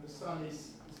the son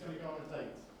is going to go on a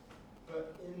date.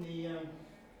 But in the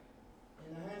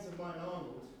hands of Martin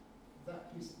Arnold,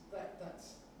 that's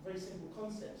very simple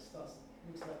concept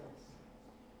looks like this.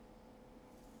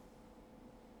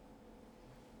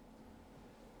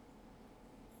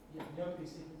 Yeah, the young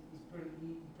piece, he's brilliant. He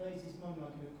plays his mum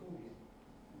like an accordion.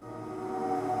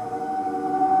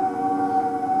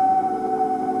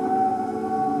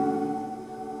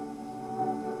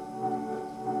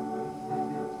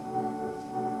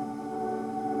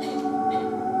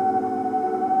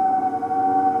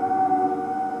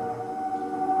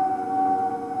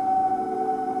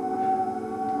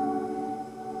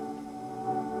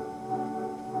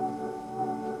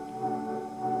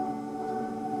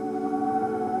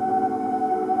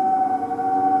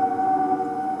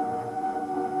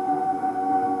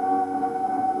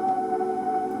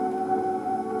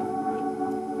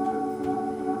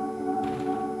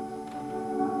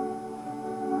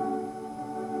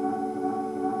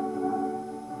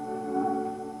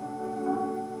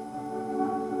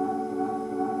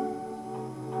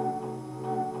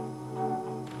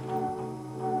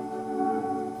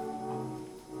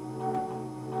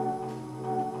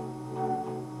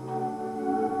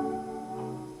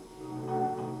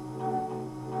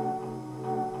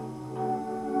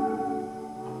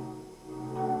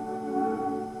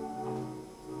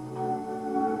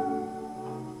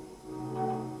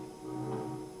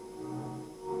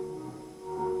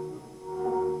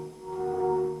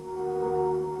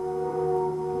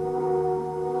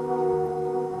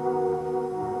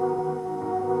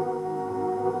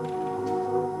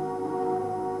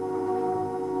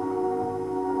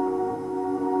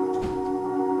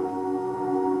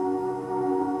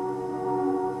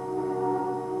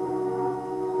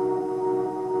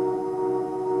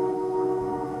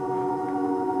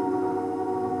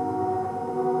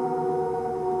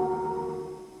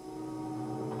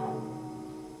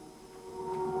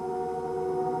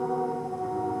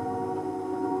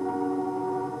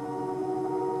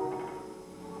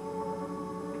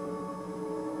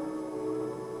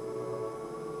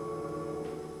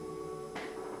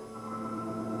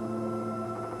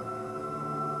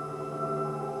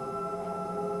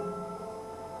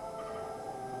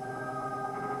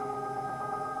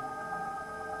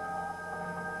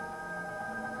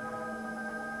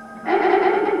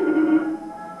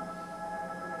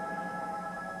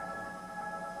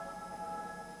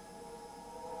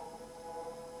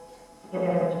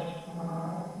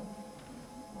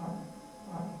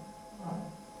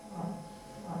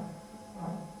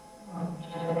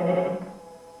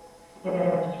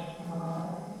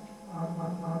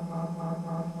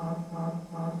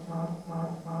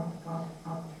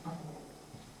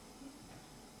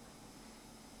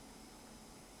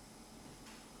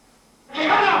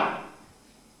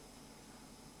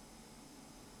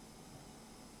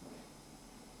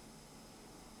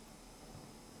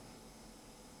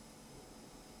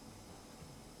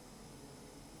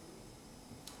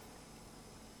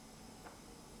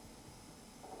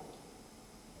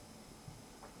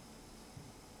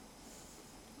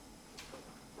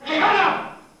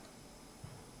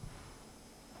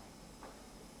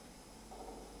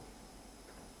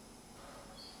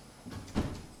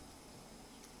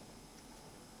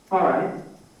 All right.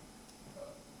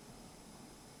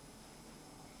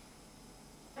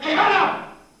 Shut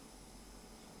up!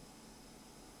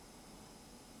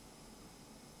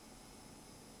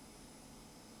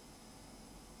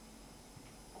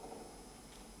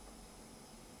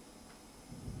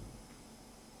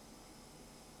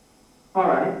 All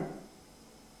right.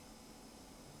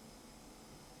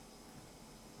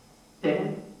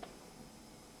 Second.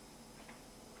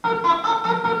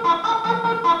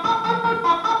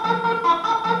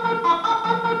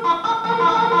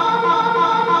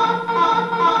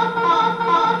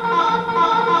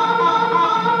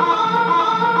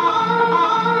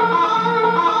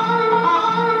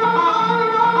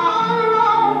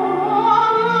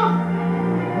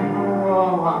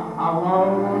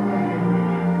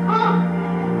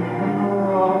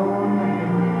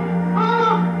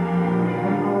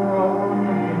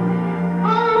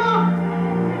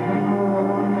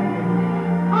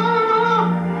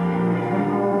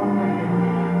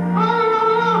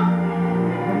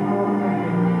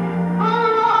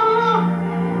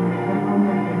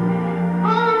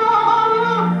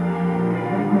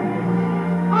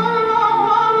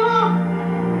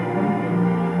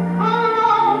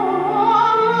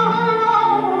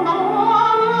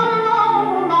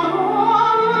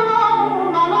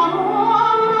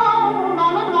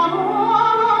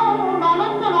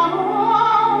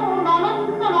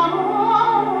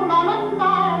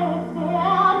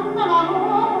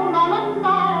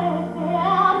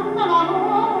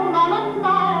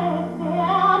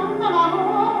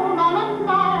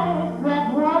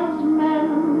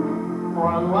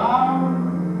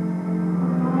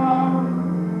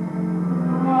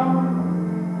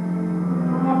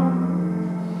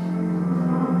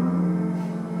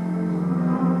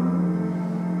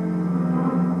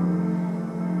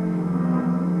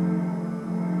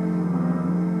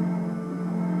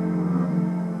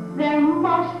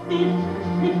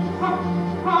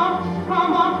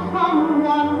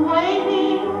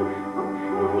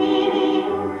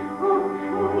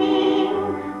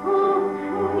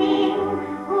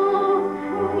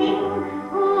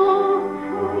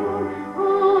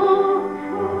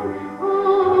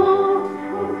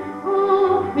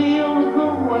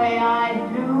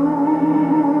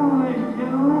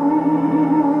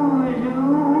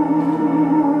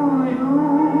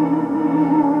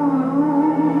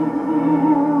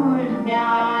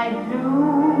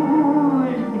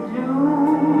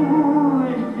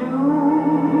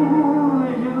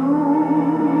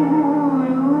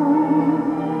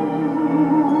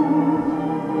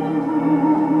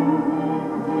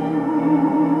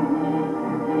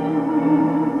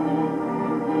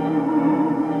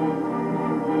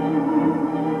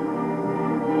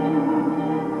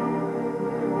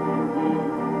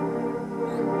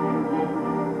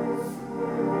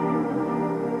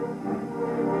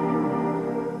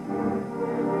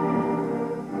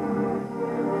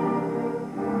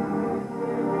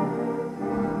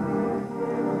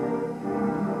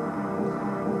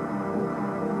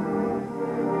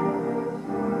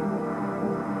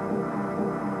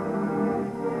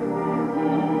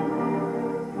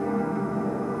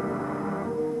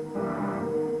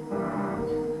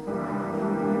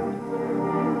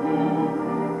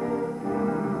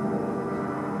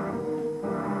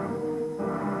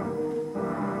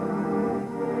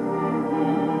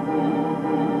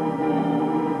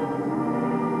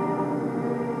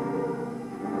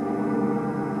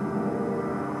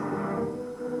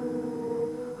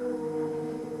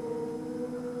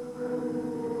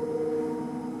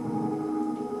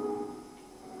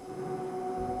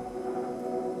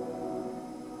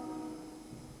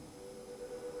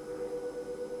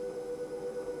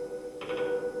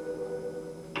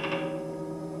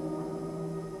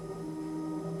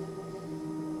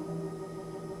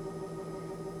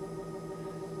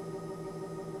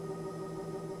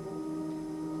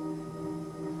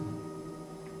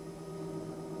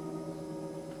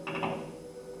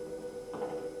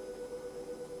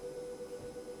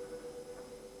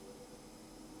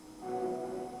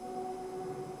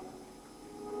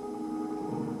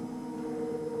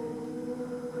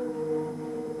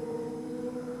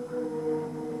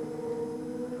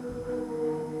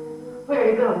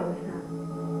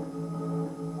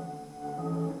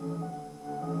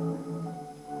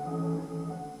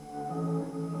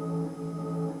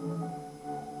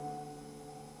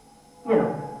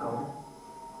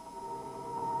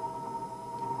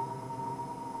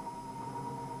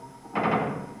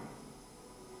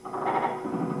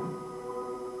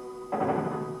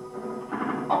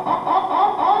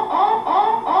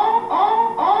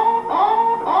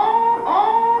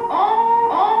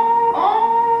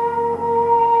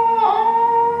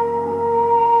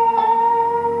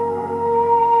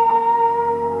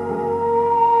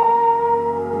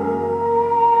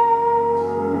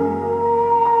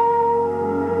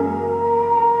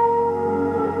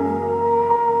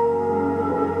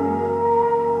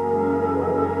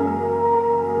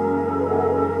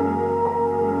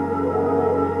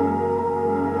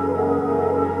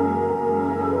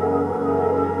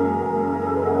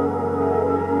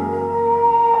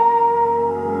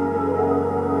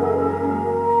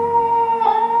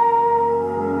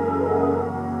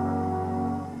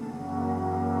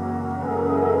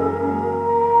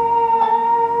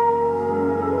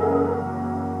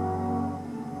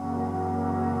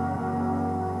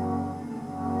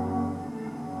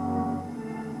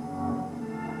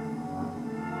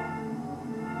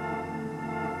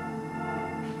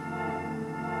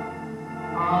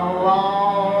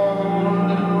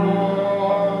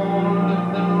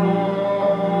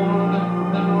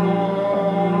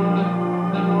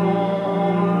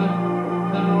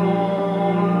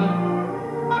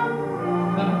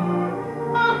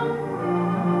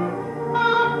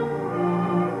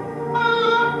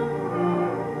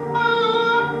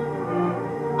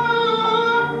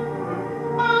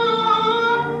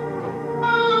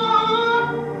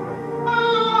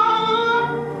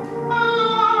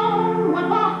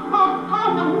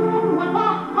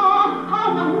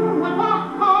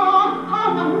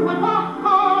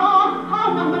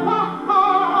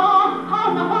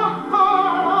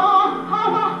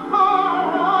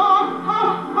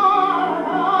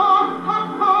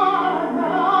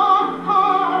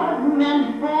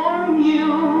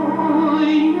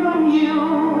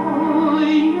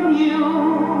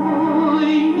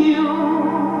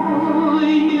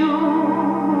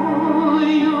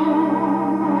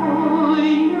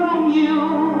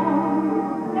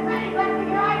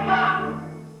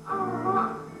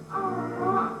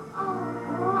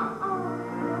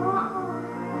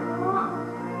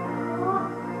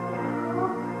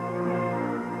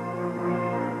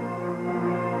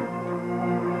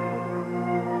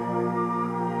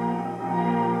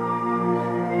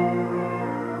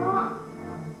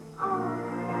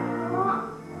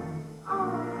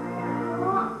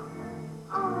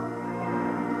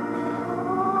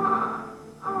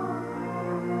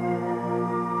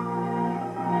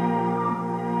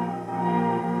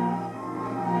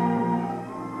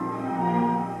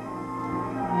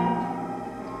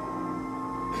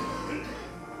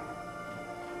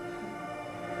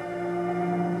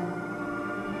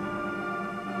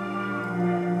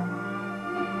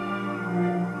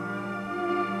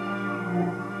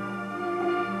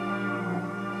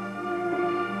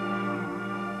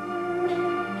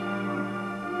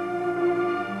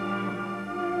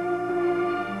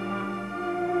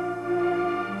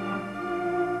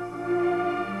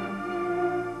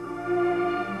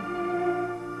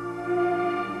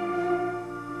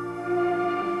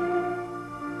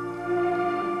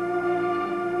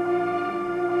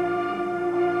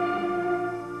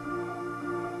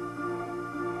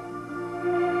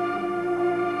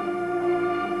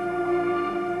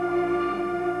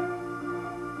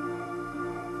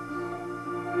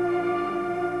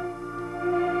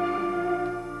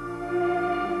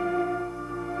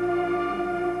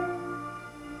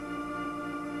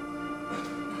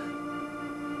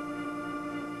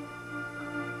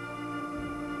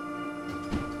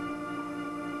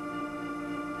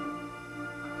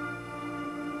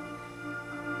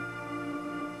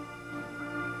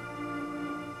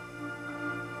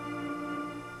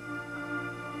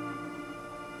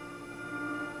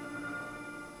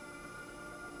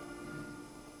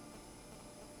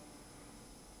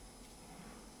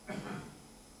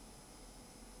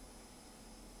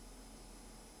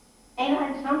 Ain't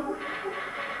like something?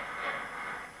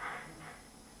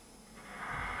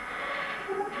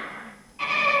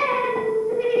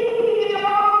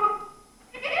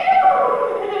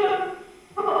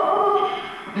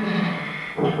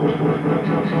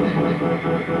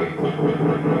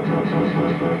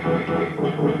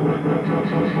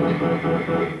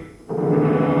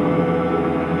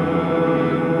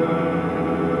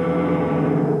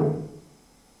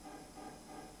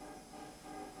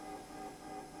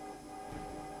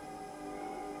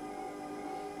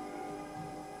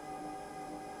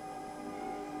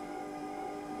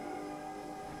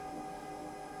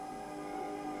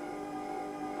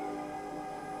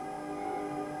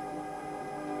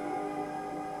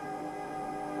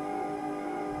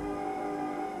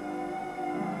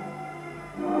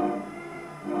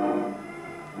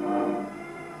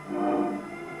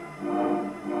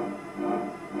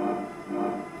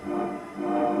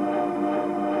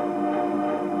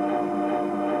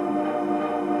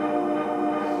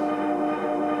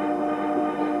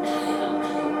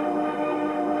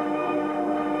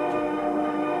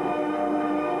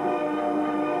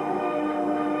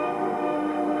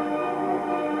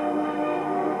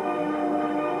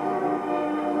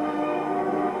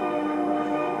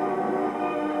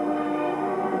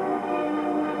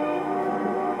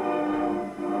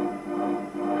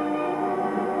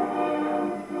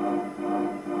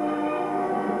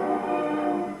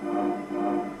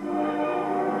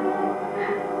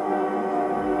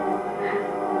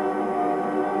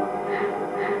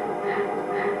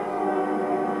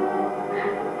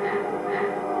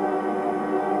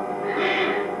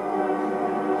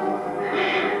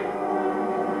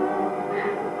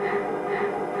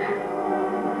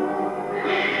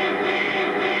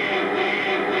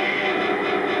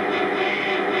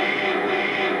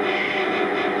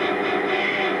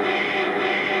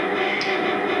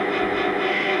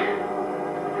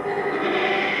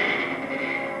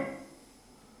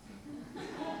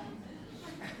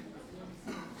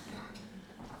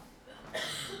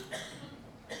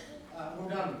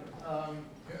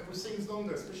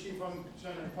 Especially if I'm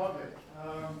showing it in public.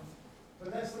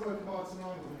 But that's the work of Martin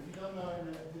Arnold. If you don't know him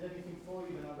and did anything for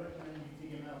you, then I recommend you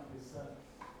dig him out, because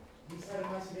he's had a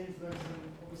massive influence, and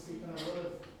obviously kind of a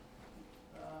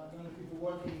lot of people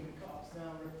working with cuts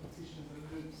down, repetitions and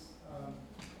loops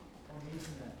on the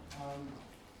internet.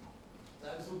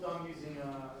 That was all done using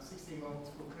 16-volt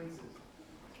multiple printers,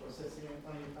 processing it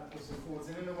backwards and forwards.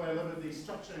 And in a way, a lot of the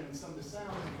structuring and some of the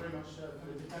sound is very much kind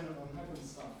of dependent on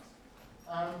happenstance.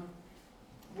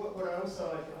 What I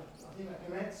also like, I think that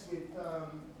connects with,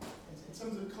 in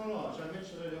terms of collage, I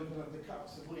mentioned earlier on the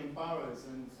cuts of William Burroughs,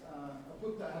 and a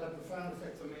book that had a profound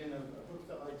effect on me, and a book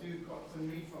that I do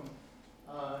often read from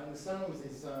in the salons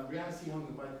is Reality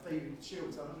Hunger by David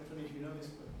Shields. I don't know if any of you know this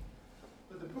book.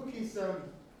 But the book is,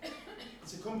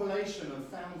 it's a compilation of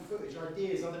found footage,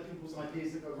 ideas, other people's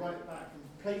ideas that go right back from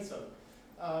Plato,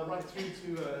 right through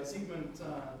to Zygmunt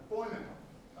Bauman.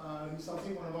 Who's I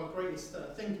think one of our greatest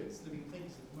thinkers, living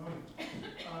thinkers at the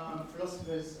moment.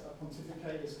 Philosophers,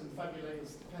 pontificators,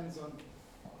 confabulators, depends on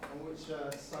which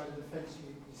side of the fence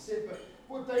you sit. But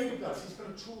what David does, he's kind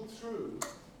of trawled through,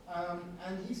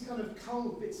 and he's kind of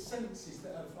culled bits of sentences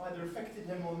that have either affected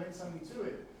him or meant something to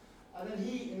him. And then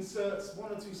he inserts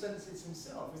one or two sentences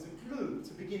himself as a glue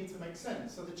to begin to make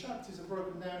sense. So the chapters are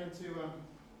broken down into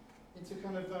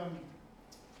kind of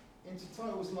into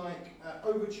titles like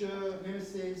Overture,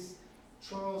 Nemesis,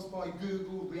 Trials by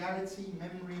Google, Reality,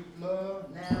 Memory, Blur,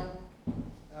 Now,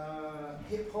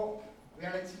 Hip Hop,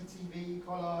 Reality TV,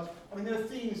 Collage. I mean, there are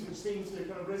themes which seem to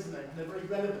kind of resonate, and they're very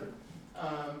relevant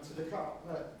to the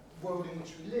world in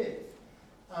which we live.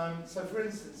 So, for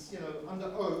instance, you know, under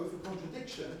O for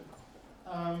contradiction,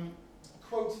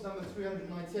 quote number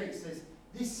 398 says,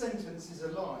 "This sentence is a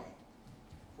lie."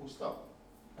 Full stop.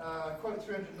 Quote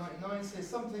 399 says,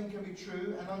 "Something can be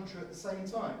true and untrue at the same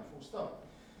time." Full stop.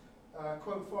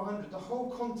 Quote 400, "The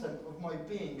whole content of my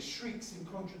being shrieks in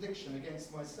contradiction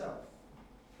against myself."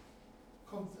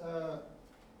 Quote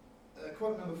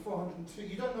number 402.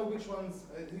 You don't know which ones,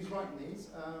 who's writing these.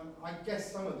 I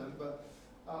guess some of them, but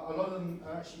a lot of them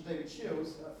are actually David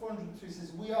Shields. 402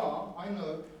 says, "We are, I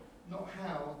know, not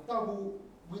how, double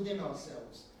within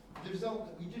ourselves. The result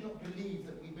that we do not believe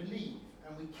that we believe,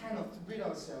 and we cannot rid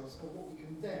ourselves of what we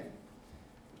condemn."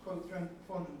 Quote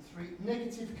 403,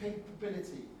 "Negative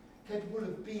capability, capable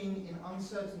of being in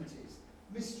uncertainties,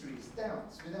 mysteries,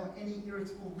 doubts, without any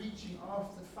irritable reaching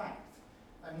after fact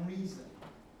and reason."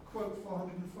 Quote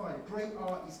 405, "Great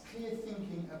art is clear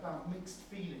thinking about mixed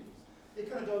feelings."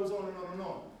 It kind of goes on and on and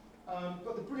on.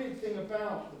 But the brilliant thing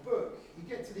about the book, you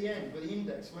get to the end with the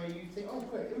index where you think, oh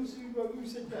great, who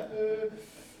said that?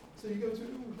 So you go to,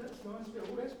 oh that's nice,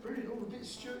 oh that's brilliant, oh a bit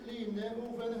Stuart Lee in there,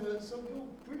 oh Werner Herzog, oh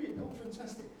brilliant, oh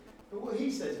fantastic. But what he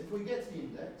says, before we get to the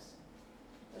index,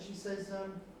 actually says,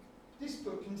 this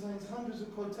book contains hundreds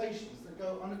of quotations that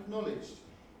go unacknowledged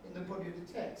in the body of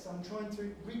the text. I'm trying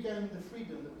to regain the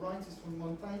freedom that writers from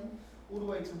Montaigne all the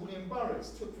way to William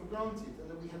Burroughs took for granted and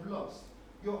that we have lost.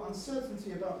 Your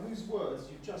uncertainty about whose words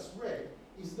you've just read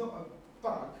is not a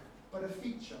bug, but a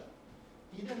feature.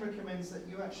 He then recommends that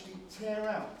you actually tear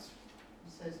out.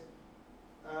 He says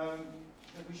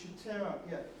that we should tear out,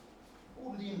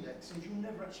 all of the indexes. You'll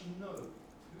never actually know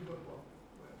who wrote what,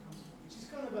 where it comes from. Which is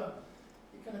kind of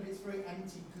it's very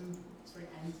anti-Google. It's very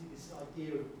anti this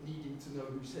idea of needing to know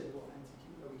who said what,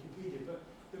 anti-Wikipedia. But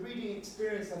the reading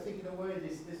experience, I think, in a way,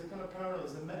 there's a kind of parallel,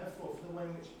 there's a metaphor for the way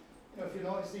in which, if you're an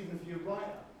artist, even if you're a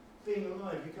writer, being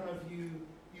alive, you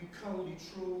cull, you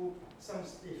trawl, some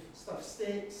stuff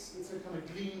sticks. It's a kind of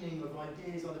gleaning of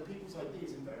ideas, other people's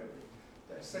ideas invariably,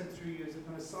 that are sent through you as a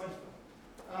kind of cipher.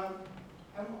 And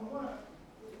I've got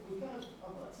time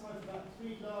for about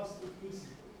 3 last little pieces.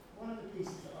 One of the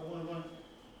pieces that I want to run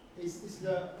is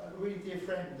a really dear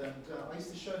friend, and I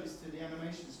used to show this to the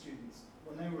animation students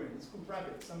when they were in. It's called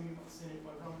Rabbit. Some of you might have seen it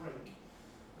by Ron Rake.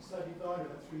 He slowly died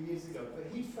about 3 years ago, but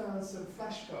he found some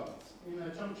flashcards in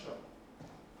a junk shop.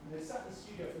 And they sat in the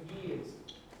studio for years.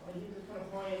 He was a kind of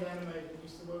high-end animator that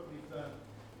used to work with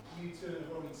U2 and the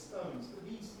Rolling Stones. But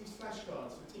these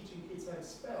flashcards for teaching kids how to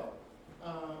spell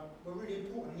were really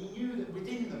important. And he knew that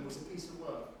within them was a piece of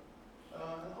work.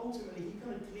 And ultimately, he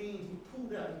kind of gleaned, he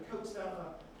pulled out, he coaxed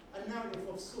out a narrative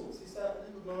of sorts. It's a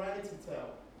little morality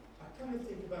tale. I kind of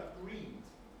think about greed,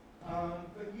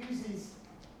 but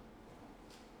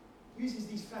uses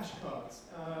these flashcards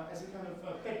as a kind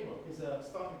of bedrock, as a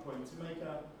starting point to make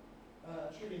a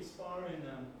truly inspiring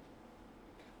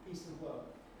piece of work.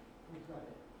 We'll grab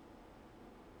it.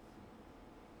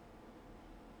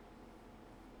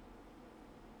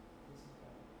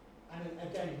 And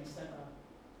again, he sent a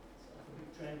big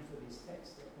trend for these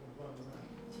texts that can run around.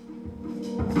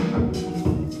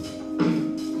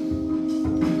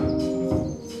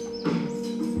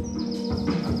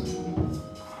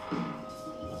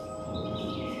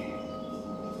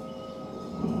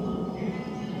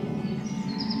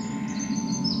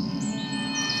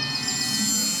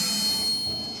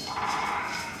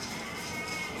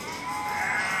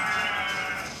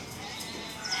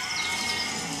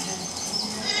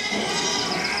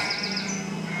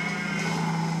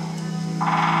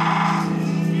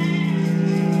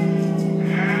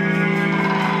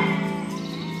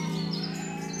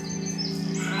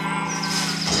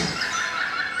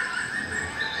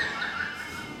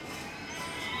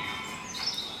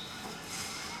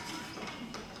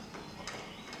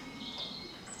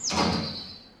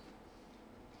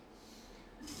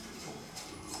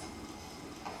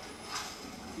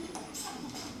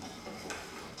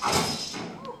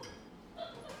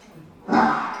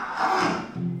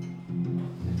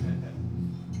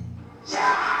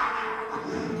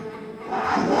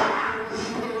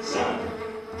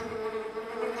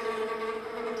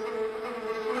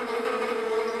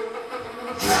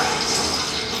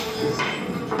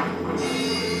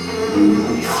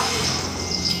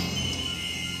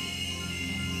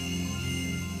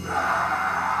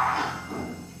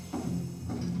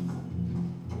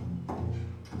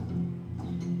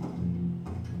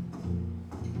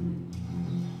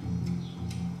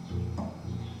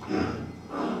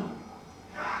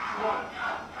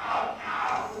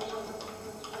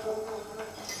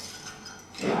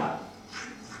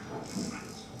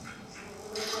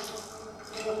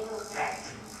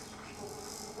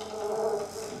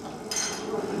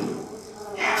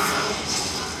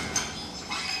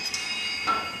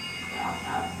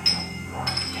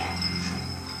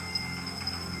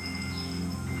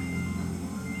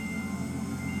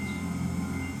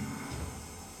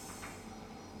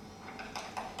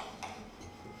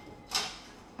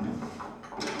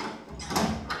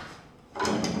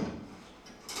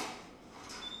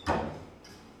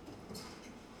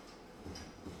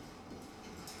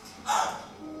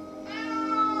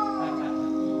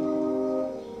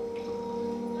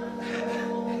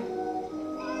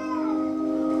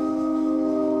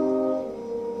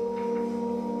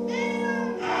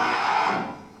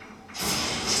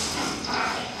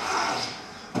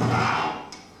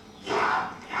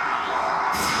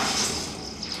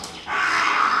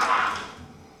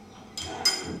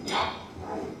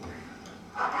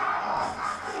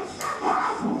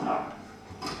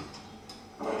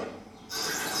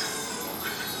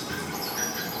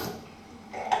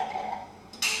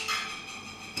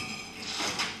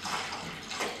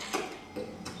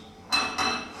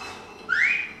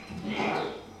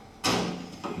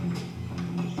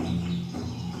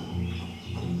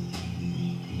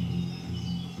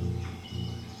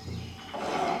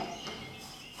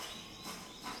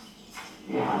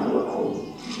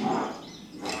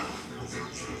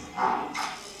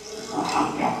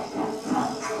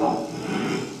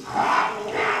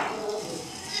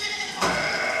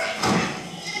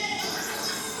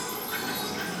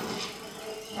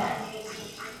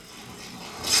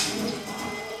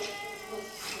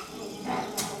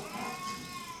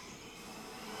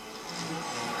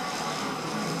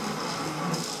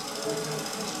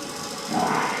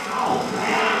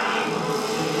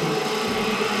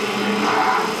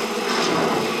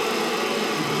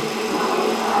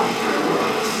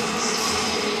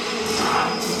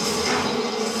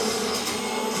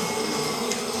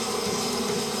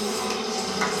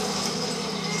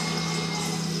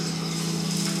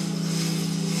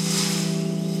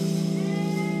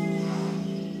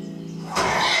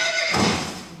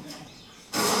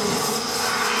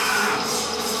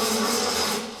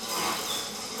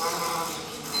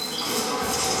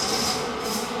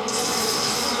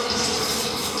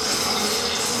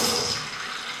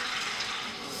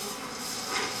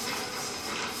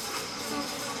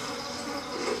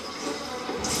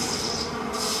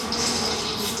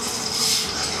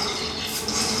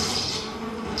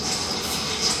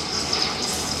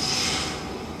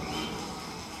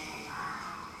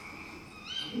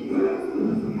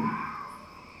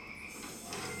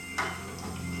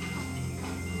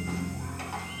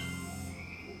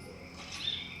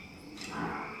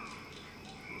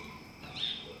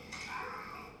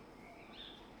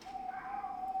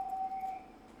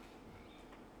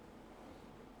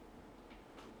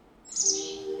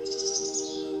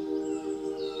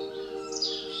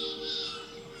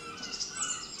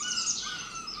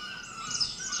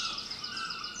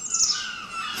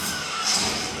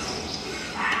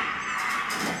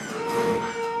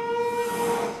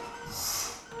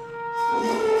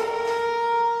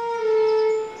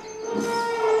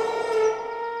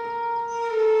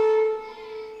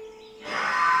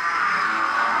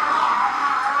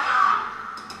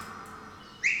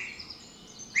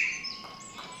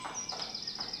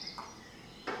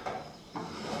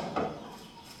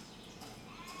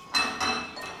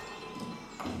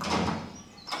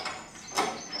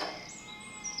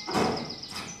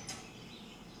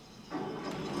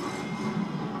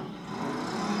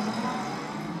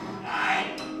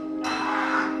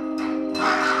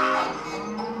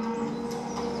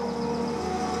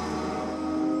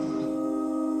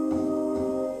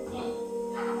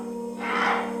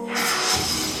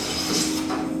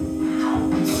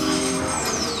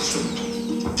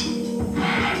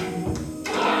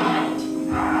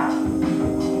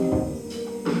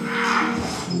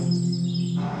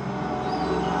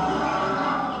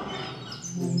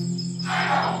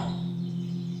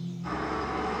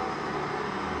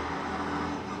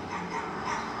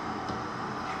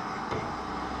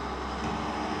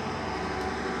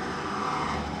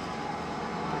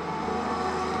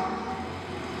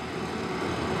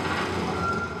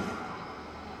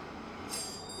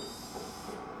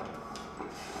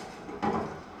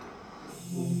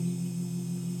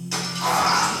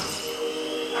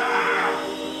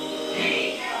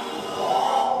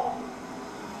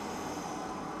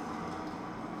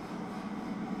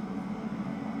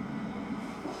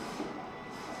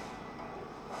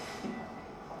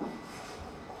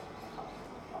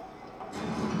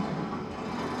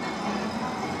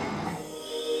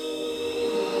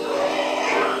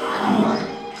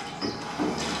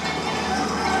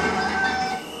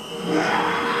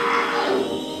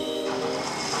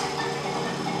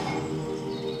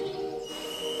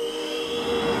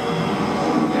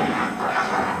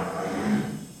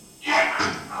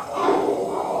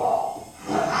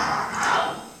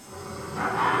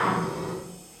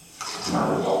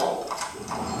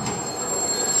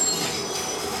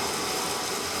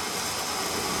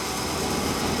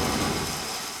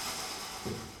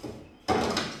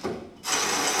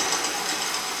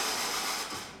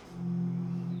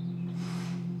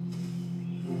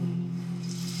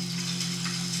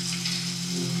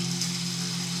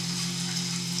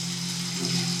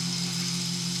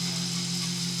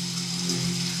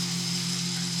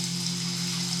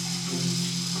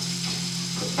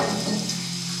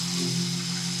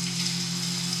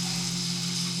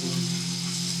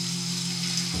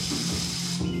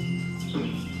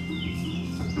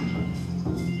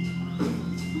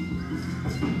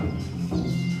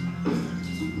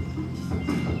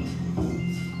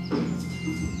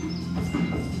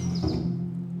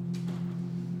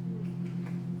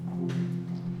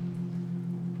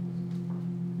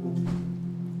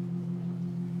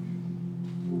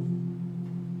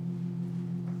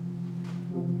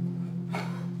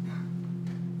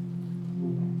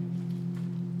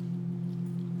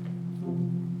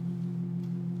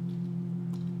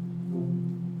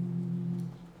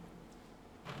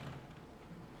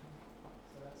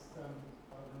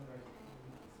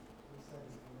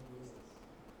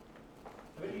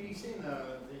 You've seen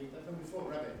the film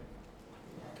before, Rabbit?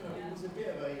 It was a bit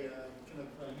of a kind of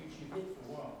a YouTube hit for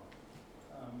a while.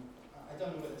 I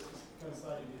don't know whether it's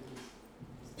coinciding with his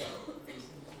death. He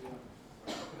seems to kind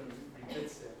of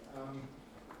regrets it.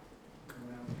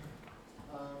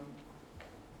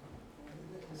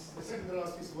 The second to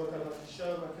last piece of work I'd like to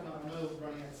show, I know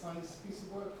running out of time, this piece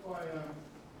of work by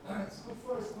it's called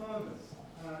Forest Murmurs.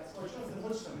 It's by Jonathan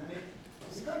Hodgson, and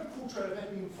it's a kind of portrait of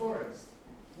Epping Forest,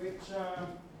 which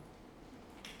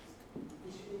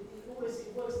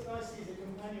it works nicely as a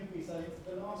companion piece, I think,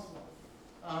 to the last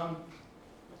one,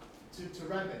 to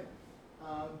Rabbit.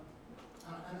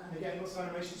 And again, lots of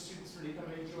animation students really come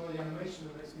and enjoy the animation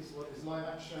of the next piece of work. There's live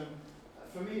action.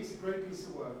 For me, it's a great piece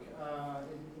of work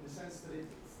in the sense that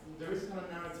there is a kind of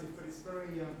narrative, but it's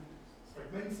very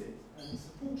fragmented, and it's a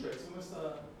portrait. It's almost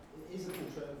it is a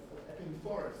portrait of Epping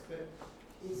Forest, but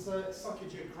it's a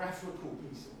psychogeographical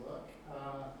piece of work.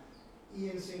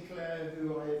 Ian Sinclair,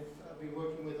 who I've been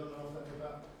working with on and off for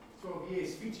about 12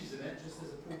 years, features in it just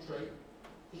as a portrait.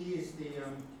 He is the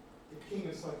king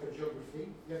of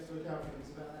psychogeography. You have to look out for him,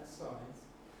 it's about that size.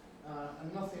 And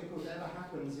nothing, of course, ever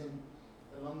happens in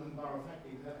the London Borough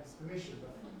Factory without his permission.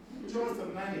 But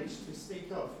Jonathan managed to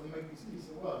sneak off and make this piece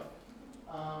of work.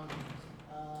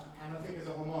 And I think as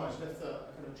a homage, left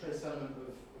a kind of trace element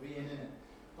of Ian in it.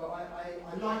 But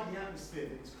I like the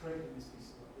atmosphere that it's created in this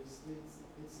piece of work.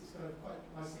 It's kind of quite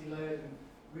nicely layered and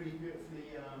really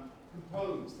beautifully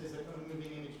composed. There's a kind of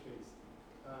moving image piece.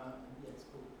 Yeah, it's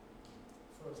called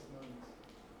Forest Moments.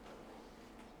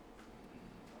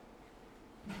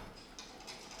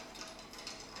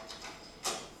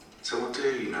 So what do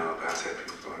you know about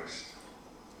Epping Forest?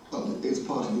 Well, it's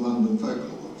part of London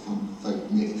folklore,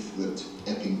 folk myth, that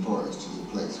Epping Forest is a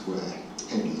place where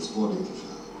headless bodies are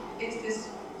found. It's this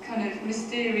kind of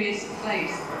mysterious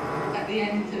place at the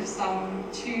end of some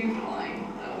tube line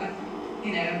when,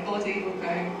 a body will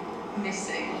go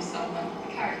missing or a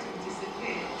character will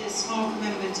disappear. There's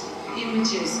half-remembered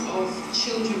images of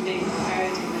children being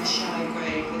buried in their shallow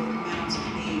grave with a mound of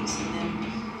leaves and then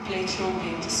later on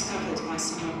being discovered by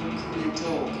someone walking their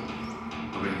dog.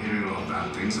 I've been hearing a lot of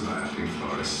bad things about Epping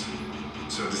Forest,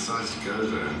 so I decided to go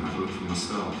there and have a look for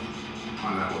myself,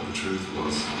 find out what the truth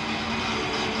was.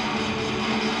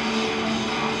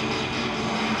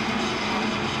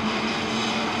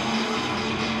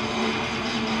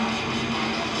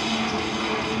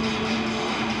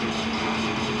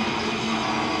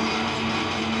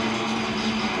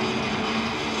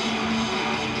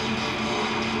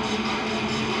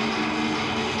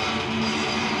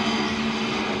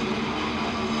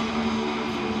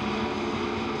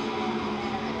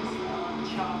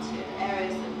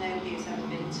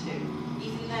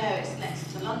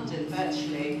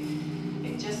 Virtually,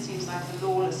 it just seems like a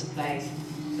lawless place,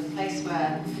 a place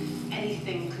where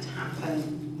anything could happen.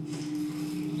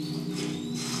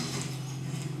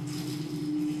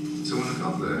 So when I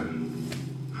got there,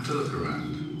 I had to look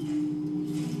around.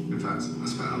 In fact, I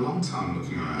spent a long time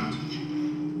looking around.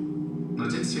 And I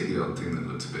did see the odd thing that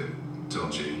looked a bit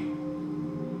dodgy.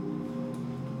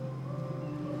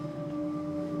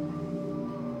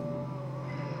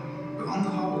 But on the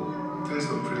whole, things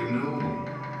looked pretty normal.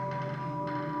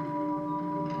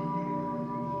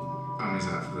 Families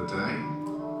out for the day,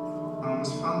 and it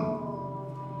was fun.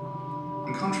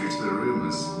 And contrary to the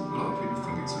rumours, a lot of people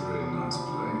think it's a really nice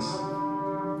place.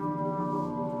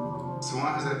 So why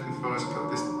has Epping Forest got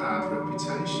this bad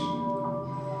reputation?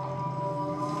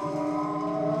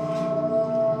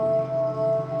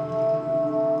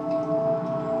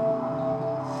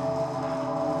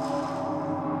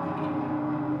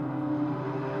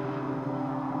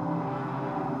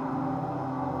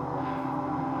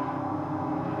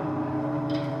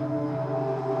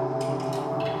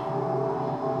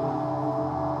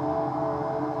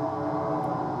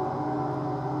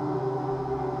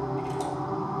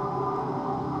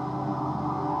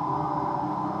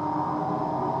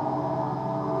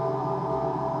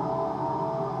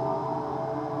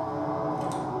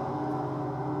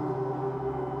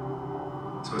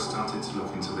 So I started to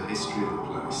look into the history of the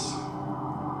place.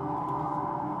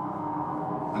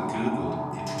 I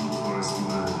googled Epping Forest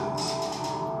murders.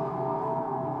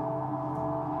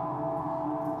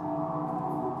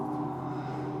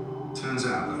 Turns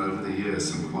out that over the years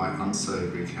some quite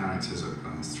unsavoury characters have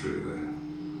passed through there.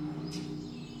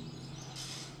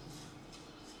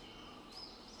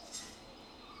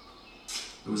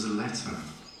 There was a letter,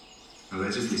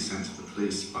 allegedly sent to the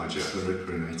police by Jack the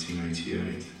Ripper in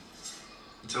 1888.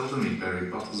 He told them he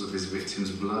buried bottles of his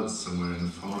victims' blood somewhere in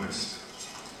the forest.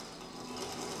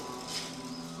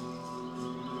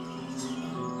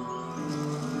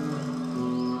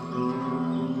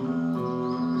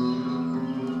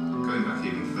 Going back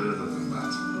even further than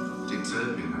that, Dick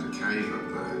Turpin had a cave up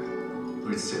there,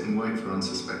 where he'd sit and wait for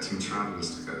unsuspecting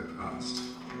travellers to go past.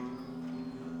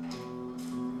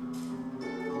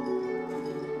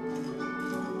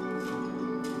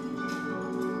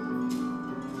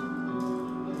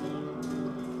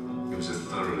 It was a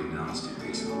thoroughly nasty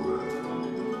piece of work.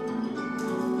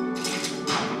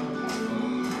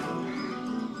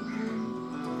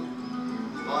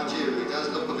 Mind you, it does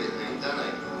look a bit neat, doesn't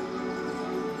it?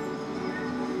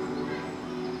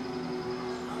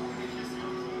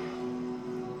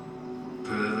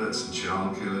 Perverts and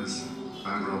child killers,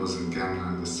 bank robbers and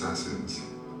gangland assassins,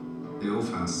 they all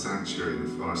found sanctuary in the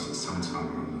forest at some time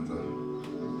or another.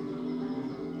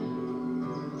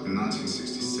 In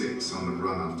 1966, on the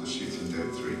run after shooting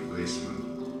dead 3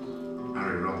 policemen,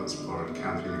 Harry Roberts borrowed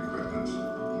camping equipment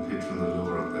and hid from the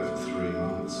law up there for 3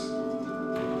 months.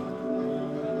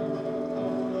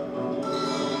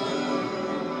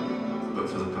 But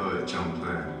for the poet John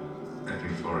Clare,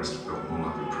 Epping Forest felt more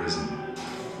like a prison.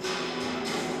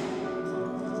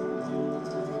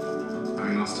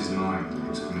 Having lost his mind, he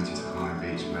was committed to High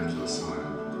Beach Mental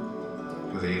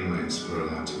Asylum, where the inmates were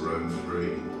allowed to roam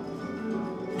free.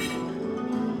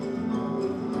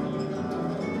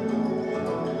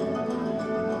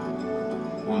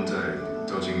 One day,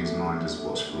 dodging his minder's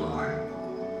watchful eye,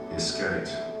 he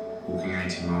escaped, walking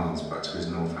 80 miles back to his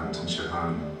Northamptonshire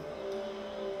home.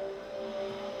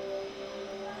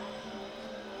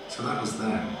 So that was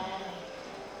then.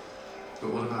 But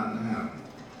what about now?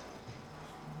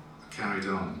 I carried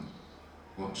on,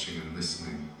 watching and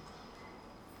listening.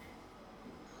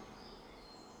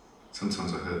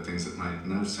 Sometimes I heard things that made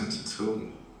no sense at all.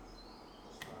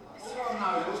 No,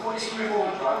 what's in your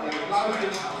wardrobe? There were loads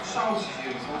of soldiers'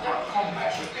 uniforms, like combat,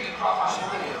 civilian,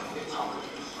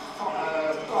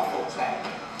 rifle tech,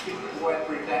 white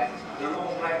briquette, a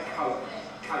long black coat,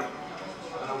 cape,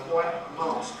 and a white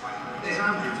mask. There's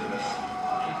hundreds of us.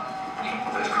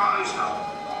 Let's cut loose now.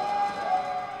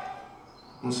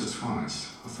 Once or twice,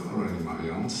 I thought I really might be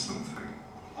onto something.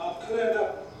 I could end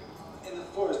up in the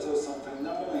forest or something, you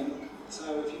know what I mean?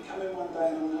 So if you come in one day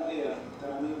and I'm not here, then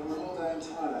I'm either on holiday in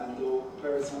Thailand or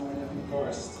buried somewhere in Epping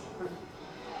Forest.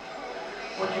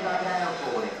 What do you go down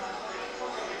for it?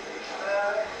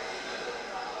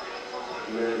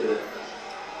 Murder.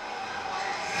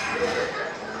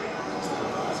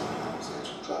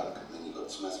 Drug, and then you've got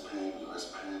diazepam,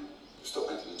 lorazepam. Stop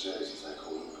making the jellies, as they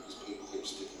call them, because people keep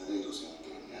sticking the needles in and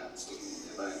getting it out and sticking it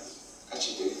in their veins.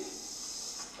 Actually do.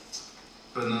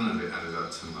 But none of it added up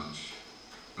to much.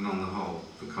 And on the whole,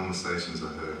 the conversations I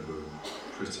heard were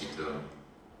pretty dull.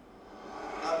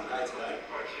 Lovely day today.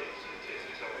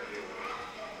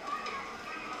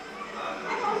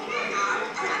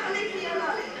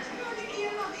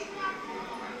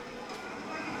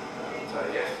 So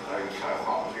yesterday was so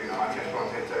hot, you know, I just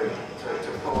wanted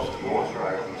to pour some water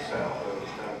over myself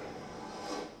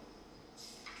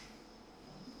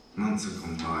and Months had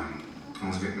gone by. I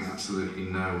was getting absolutely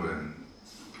nowhere.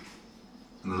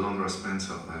 And the longer I spent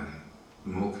up there,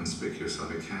 the more conspicuous I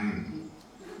became.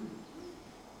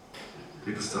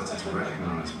 People started to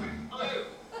recognise me,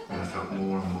 and I felt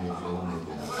more and more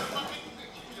vulnerable.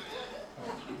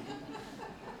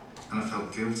 And I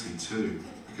felt guilty too,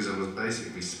 because I was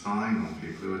basically spying on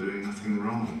people who were doing nothing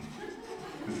wrong.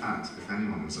 In fact, if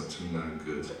anyone was up to no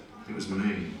good, it was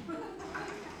me.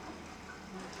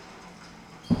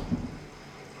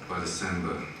 By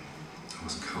December, I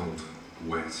was cold,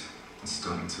 wet, and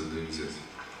starting to lose it.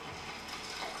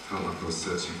 I felt like I was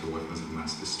searching for weapons of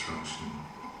mass destruction.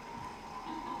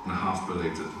 And I half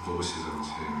believed that the voices I was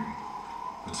hearing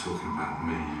were talking about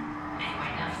me.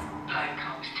 Anyway, that bloke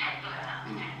called Templar,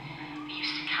 he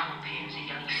used to come up here as a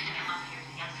youngster,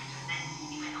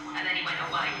 and then he went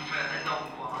away for a long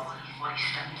while while he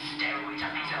stuck steroids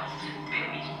up his arms and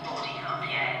built his body up,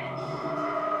 yeah.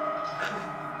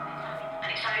 And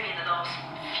it's only in the last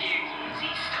few years he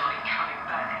started coming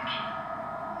back.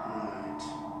 Right.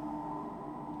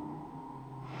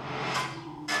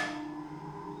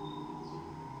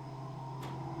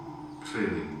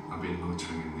 Clearly, I've been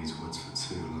loitering in these woods for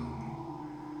too long,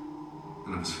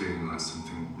 and I was feeling like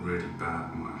something really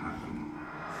bad might happen.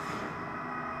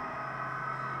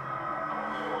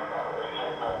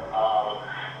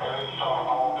 There is some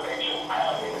old legend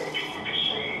out there that if you could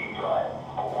see like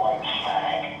a white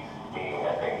stag in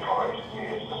Epping Forest,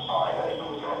 it's the sign that it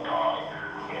was going to die,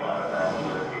 you know, and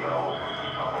the old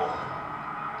trouble.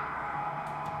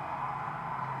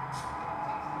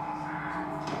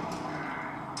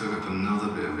 Dug up another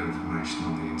bit of information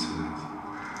on the internet.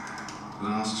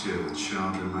 Last year, the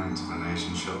charred remains of an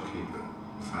Asian shopkeeper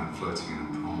were found floating in a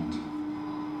pond.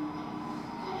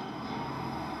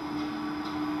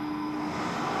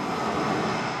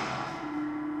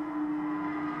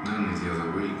 And only the other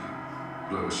week, a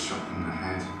bloke was shot in the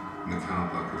head in the car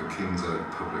park of the King's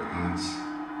Oak public house.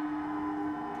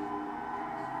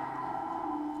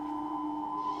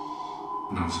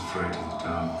 And I was afraid of the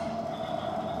dark.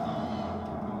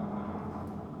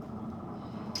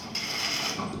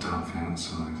 Not the dark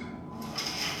outside,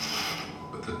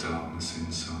 but the darkness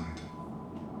inside.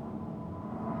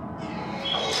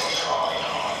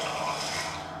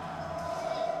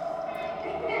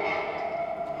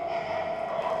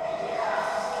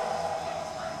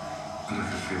 And I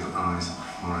could feel the eyes of the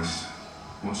forest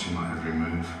watching my every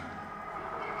move,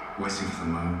 waiting for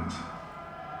the moment.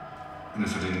 And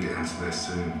if I didn't get out of there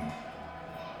soon,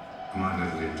 I might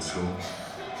never leave at all.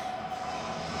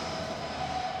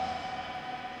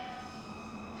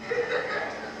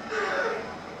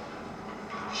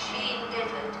 She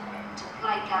endeavoured to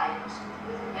play games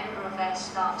with a member of our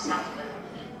staff's husband.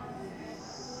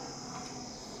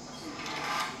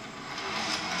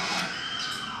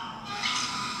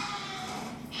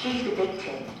 She's the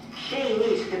victim. She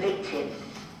is the victim.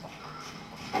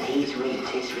 And he's reaped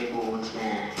his rewards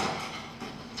now.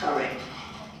 Sorry.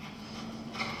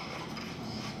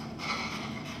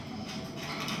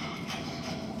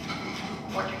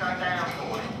 What you going down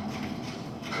for?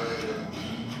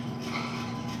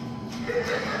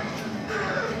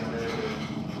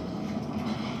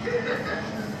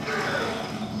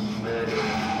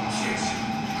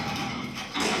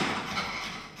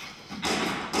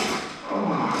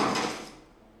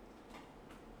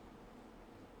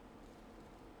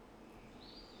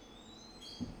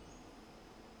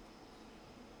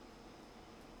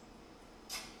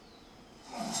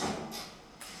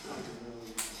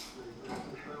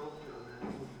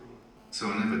 So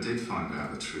I never did find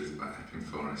out the truth about Epping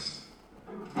Forest.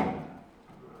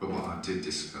 But what I did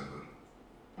discover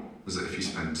was that if you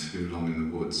spend too long in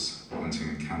the woods pointing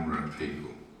a camera at people,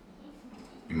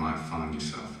 you might find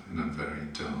yourself in a very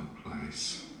dark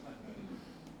place.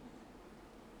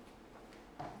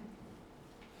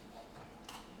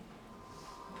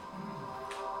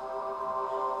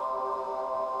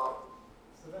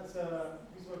 So that's a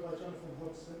piece of work by Jonathan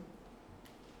Hodgson.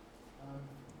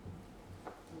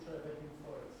 Portrait of Epping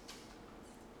Forest.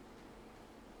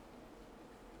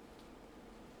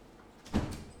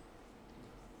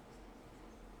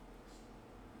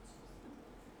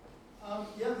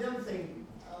 The other thing,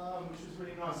 which was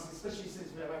really nice, especially since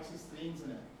we have access to the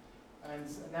internet, and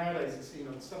nowadays it's, you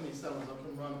know, so many salons I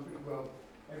can run pretty well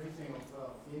everything off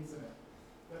the internet.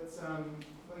 But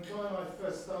when Guy and I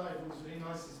first started, what was really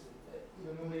nice is, you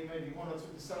know, normally maybe one or two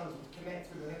of the salons would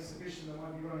connect with an exhibition that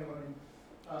might be running on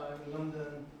in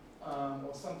London,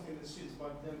 or something that students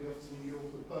might then be off to New York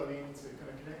or Berlin to kind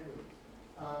of connect with.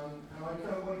 And I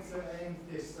kind of wanted to end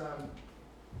this salon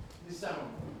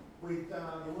with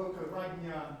the work of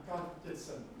Ragnar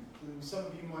Karlsson, who some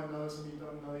of you might know, some of you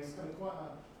don't know. He's kind of quite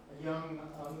a young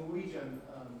Norwegian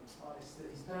artist.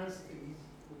 His parents, I think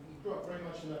he grew up very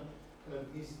much in a kind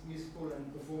of musical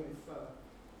and performative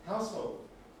household.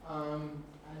 And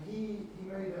he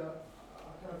made a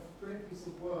kind of brilliant piece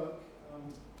of work.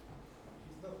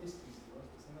 It's not this piece of work,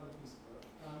 it's another piece of work.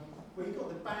 Where he got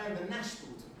the band The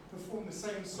National to perform the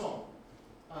same song.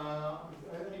 Are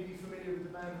any of you familiar with the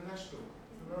band The National?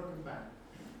 It's an American band.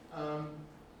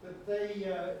 But they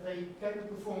gave a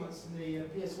performance in the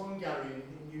PS1 gallery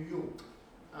in New York.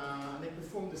 And they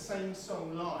performed the same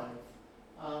song live.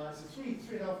 It's a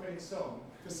 3.5 minute song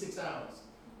for 6 hours.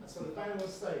 And so the band on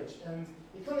stage. And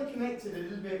it kind of connected a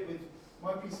little bit with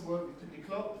my piece of work with Clippy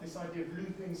Clop, this idea of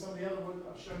looping, some of the other work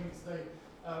I've shown you today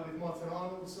with Martha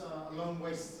Arnold's Alone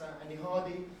Waste Annie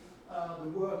Hardy, the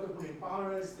work of William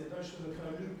Barres, the notion of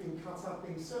kind of looping,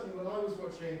 cut-upping. Certainly when I was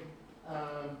watching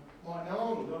Martin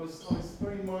Arnold, I was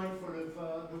very mindful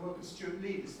of the work of Stuart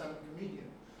Lee, the stand-up comedian,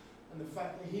 and the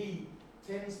fact that he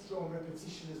tends to draw on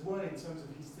repetition as well in terms of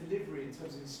his delivery, in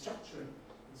terms of his structuring,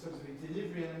 in terms of his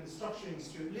delivery and the structuring.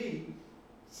 Stuart Lee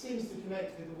seems to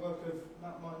connect with the work of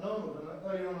Martin Arnold. And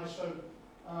earlier on I showed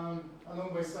A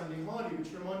Long Way Standing Hardy,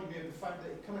 which reminded me of the fact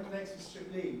that it kind of connects with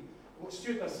Stuart Lee. What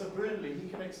Stuart does so brilliantly, he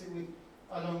connects it with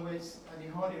A Long Way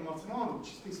Standing Hardy and Martin Arnold,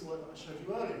 which is a piece of work that I showed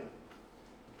you earlier.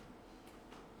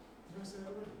 Did I say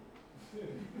that already?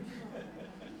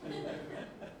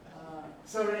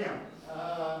 So anyhow,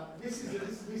 this is a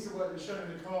piece of work that's shown in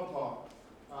the car park,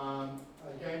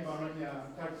 again by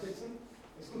Gareth Dixon.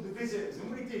 It's called The Visitors, and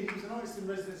what he did, he was an artist in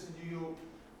residence in New York.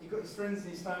 He got his friends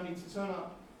and his family to turn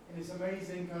up in this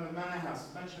amazing kind of manor house,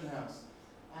 mansion house,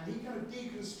 and he kind of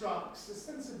deconstructs,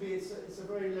 ostensibly it's a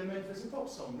very lamentable, it's a pop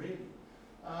song really,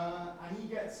 and he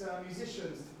gets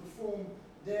musicians to perform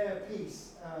their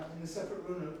piece in the separate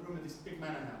room of this big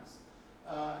manor house.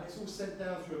 And it's all sent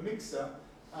down through a mixer.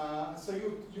 So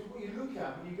what you look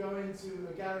at when you go into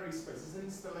a gallery space is an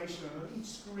installation, and on each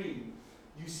screen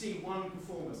you see one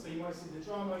performer. So you might see the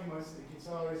drummer, you might see the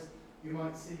guitarist, you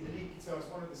might see the lead guitarist,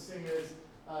 one of the singers,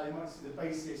 you might see the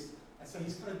bassist. And so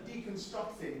he's kind of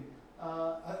deconstructing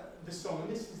the song. And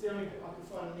this is the only bit I could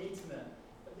find on the internet.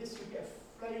 But this would get a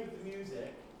flavour of the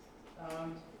music.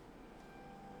 And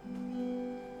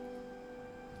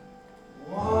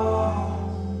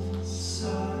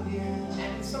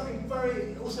it's something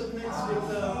very, also connects with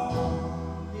the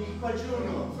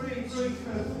quadrillion. Very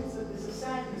kind of, there's a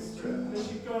sadness to it. And as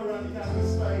you go around the gallery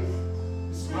space,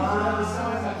 the screens are on the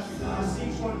side actually, you see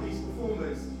each one of these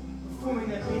performers performing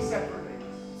their piece separately.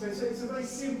 So it's a very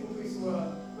simple piece of work,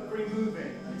 but very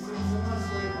moving. And it's a nice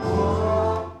way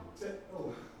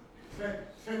to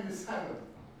turn the sound.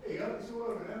 There you go, it's all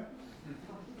over now.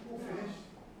 All finished.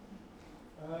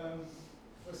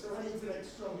 So when the internet's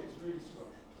strong, it's really strong.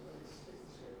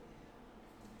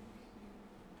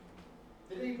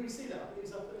 Did anybody see that? It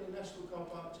was up at the National Car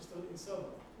Park just in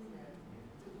summer.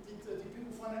 Did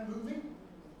people find that moving?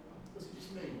 Or was it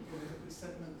just me? Or was it the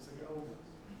sentiment as I get older?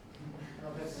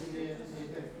 I've had some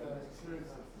near-death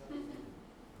experiences.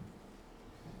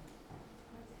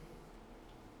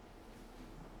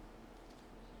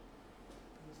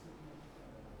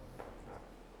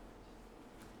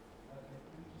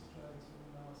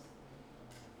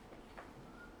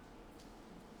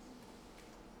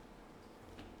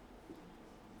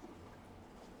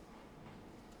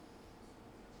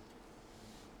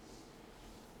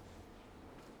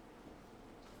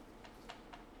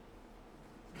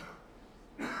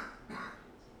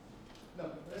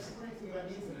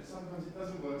 Sometimes it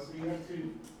doesn't work, so you have to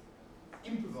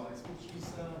improvise, which is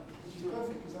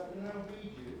perfect, because I can now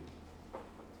read you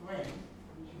to end,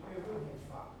 which would be a real bit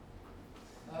fun.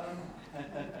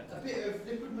 A bit of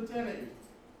Liquid Maternity. It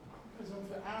goes on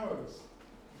for hours.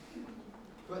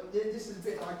 But this is a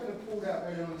bit I could have pulled out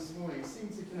earlier on this morning. It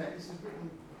seemed to connect. This was written,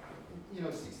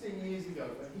 16 years ago.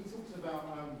 But he talks about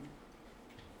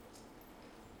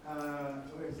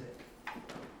where is it?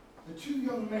 The two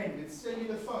young men with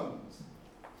cellular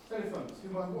telephones,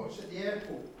 whom I watched at the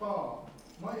airport bar,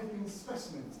 might have been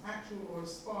specimens, actual or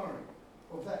aspiring,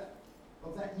 of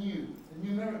that new, the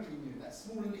numerically new, that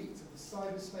small elite of the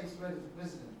cyberspace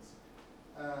residents,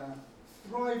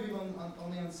 thriving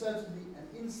on the uncertainty and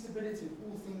instability of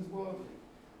all things worldly.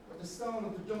 But the style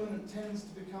of the dominant tends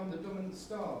to become the dominant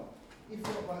style, if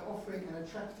not by offering an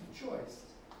attractive choice,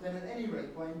 then at any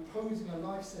rate by imposing a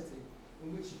life setting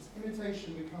in which its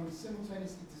imitation becomes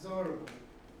simultaneously desirable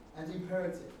and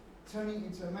imperative, turning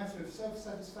into a matter of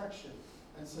self-satisfaction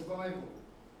and survival.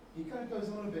 He kind of goes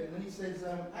on a bit, and then he says,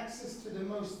 access to the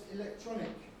most electronic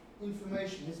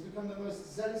information has become the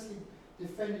most zealously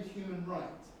defended human right,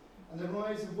 and the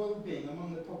rise of well-being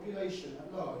among the population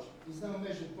at large is now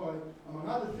measured by, among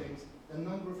other things, the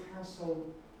number of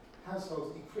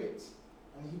households equipped,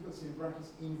 and he puts in brackets,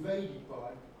 invaded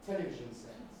by television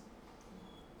sets.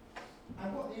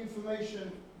 And what the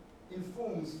information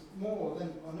informs more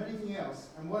than on anything else,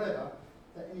 and whatever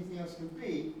that anything else can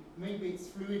be, maybe its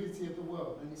fluidity of the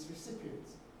world and its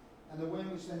recipients, and the way in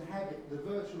which they inhabit the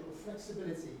virtue of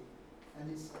flexibility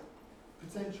and its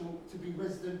potential to be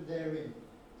resident therein.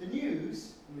 The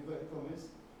news, in inverted commas,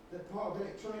 that part of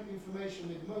electronic information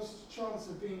with most chance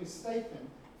of being mistaken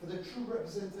for the true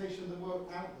representation of the world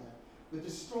out there, with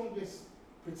the strongest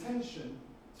pretension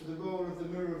to the role of the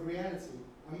mirror of reality,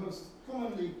 and most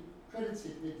commonly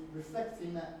credited with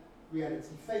reflecting that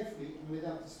reality faithfully and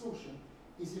without distortion,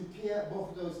 is in Pierre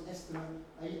Bourdieu's estimate,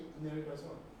 and there it goes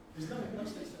on. There's no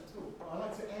space at all. I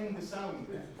like to end the sound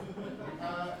bit.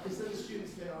 Because then the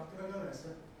students get, oh, can I go there,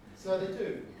 sir? So they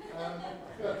do.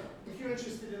 But if you're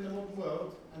interested in the modern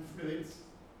world and fluids,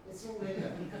 it's all in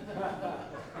there.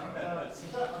 So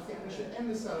that, I think we should end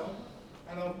the salon,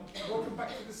 and I'll welcome back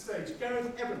to the stage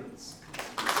Gareth Evans.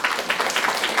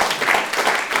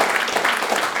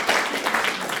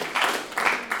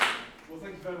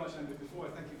 very much, Andrew. Before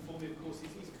I thank you formally, of course,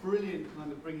 he's brilliant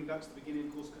kind of bringing back to the beginning,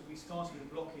 of course, because we started with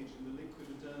a blockage in the liquid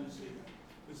modernity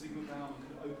with Zygmunt Bauman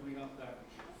kind of opening up that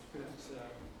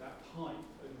pipe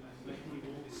and making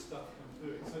all this stuff come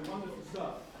through it. So wonderful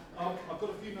stuff. I've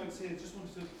got a few notes here. Just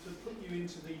wanted to put you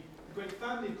into the great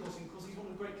family of Cossing, because he's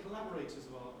one of the great collaborators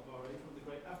of our age, one of the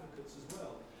great advocates as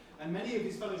well. And many of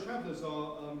his fellow travellers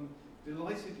are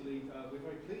delightedly, we're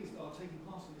very pleased, are taking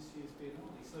part in this year's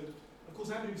Biennale. So, of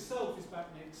course, Andrew himself is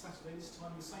back next Saturday, this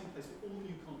time in the same place, with all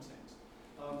new content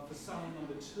for Salon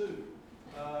number 2.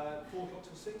 4 o'clock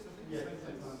till 6, I think. Yeah,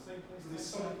 same place. There's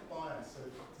sonic bias, so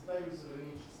today was sort of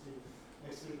an interesting,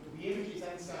 the images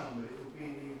and sound, but it will be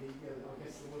I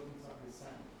guess the working type of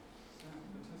sound.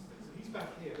 Fantastic. So he's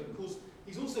back here, but of course,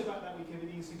 he's also back that weekend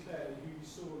with Ian Sinclair, who you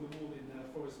saw on the wall in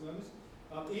Forest Moments.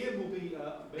 Ian will be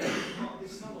basically part of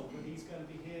this salon, but he's going to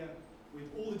be here with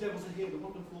All the Devils Are Here, the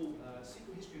wonderful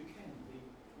Secret History of Ken, the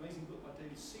amazing book by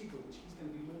David Siegel, which he's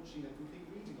going to be launching a complete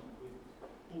reading of with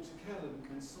Walter Kellam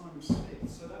and Simon Smith.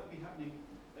 So that will be happening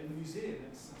in the museum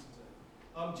next Saturday.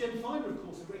 Jen Finder, of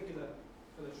course, a regular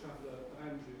fellow traveller of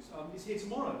Andrews, is here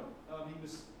tomorrow. He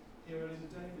was here earlier in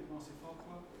the day with Marcia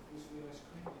Farquhar, of course, for the ice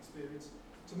cream experience.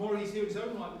 Tomorrow he's here in his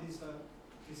own right with his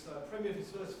premiere of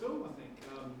his first film, I think,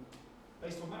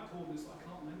 based on Matt Calder's, I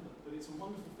can't remember, but it's a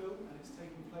wonderful film and it's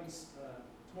taking place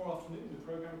tomorrow afternoon in the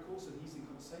programme, of course, and he's in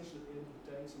conversation at the end of the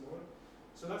day tomorrow.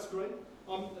 So that's great.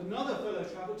 Another fellow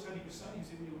traveller, Tony Brissani,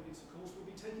 who's in the audience, of course, will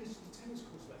be taking us to the tennis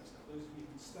course later. Those of you who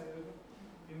can stay over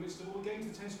in Whitstable, we're going to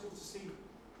the tennis course to see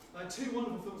 2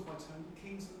 wonderful films by Tony,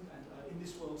 Kingsland and In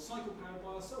This World, Cycle Powered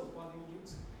by ourselves, by the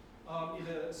audience. In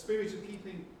a spirit of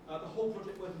keeping the whole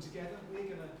project working together, we're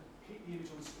going to keep the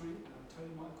image on the screen. Tony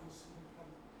might, of course,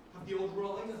 have the odd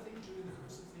ride, I think, during the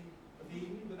course of the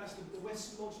evening, but that's the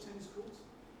West Lodge tennis court.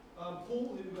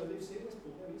 Paul, who lives here, where's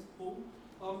Paul? There he is, Paul.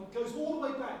 Goes all the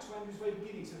way back to Andrew's very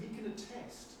beginning, so he can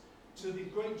attest to the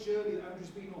great journey that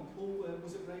Andrew's been on. Paul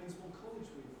was at Ravensbourne College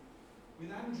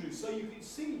with Andrew, so you can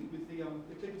see with the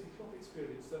Clipperty Clock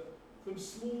experience that from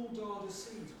small data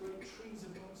seeds, great trees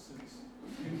of nonsense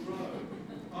can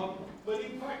grow. But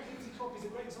in fact, Clipperty Clock is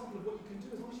a great example of what you can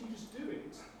do. As long as you just do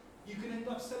it, you can end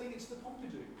up selling it to the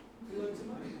Pompidou for loads of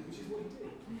money, which is what he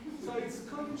did. So it's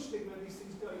kind of interesting where these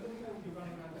things go. You don't know when you're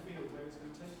running around the field where it's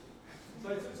going to take you. So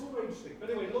it's all very interesting.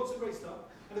 But anyway, lots of great stuff.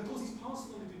 And of course, he's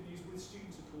passing on the good news with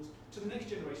students, of course, to the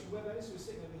next generation. Web Ellis, who's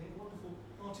sitting over here, wonderful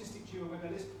artistic duo Web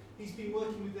Ellis. He's been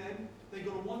working with them. They've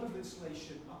got a wonderful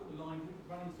installation up at the library,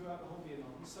 running throughout the whole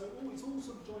Biennale. So it's all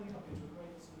sort of joining up into a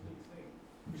great sort of big thing,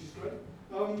 which is great.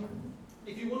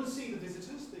 If you want to see the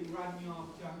visitors, the Ragnar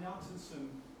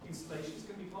Jarnarsson installation is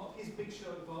going to be part of his big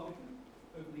show at Barbican,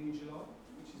 opening in July,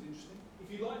 which is interesting. If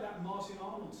you like that Martin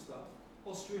Arnold stuff,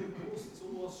 Austrian, of course, it's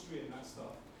all Austrian, that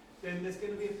stuff, then there's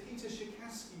going to be a Peter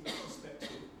Szykaski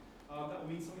retrospective. That will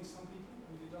mean something to some people,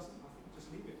 and if it doesn't, I think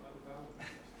just leave it like the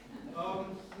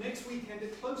Barbican. Next weekend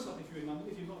at Close Up, if you're in London.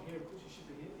 If you're not here, of course you should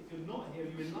be here. If you're not here,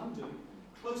 you're in London.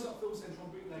 Close Up Film Centre on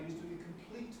Brick Lane is doing a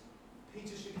complete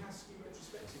Peter Szykaski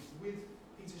retrospective with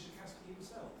Peter Szykaski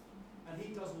himself. And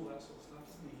he does all that sort of stuff,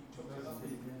 doesn't he? He chops it up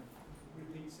and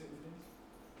repeats it with things.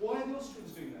 Why are the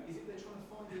Austrians doing that? Is it they're trying to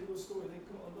find the real story? They've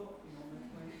got a lot, on their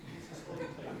plate.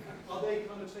 Are they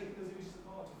kind of taking those images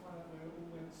apart to find out where it all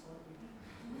went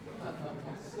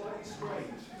slightly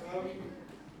strange?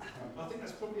 I think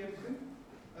that's probably everything.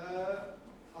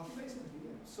 I think that's everything,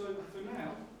 yeah. So for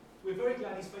now, we're very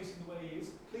glad he's facing the way he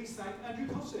is. Please thank Andrew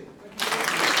Cossing. Thank you very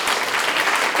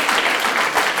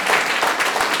much.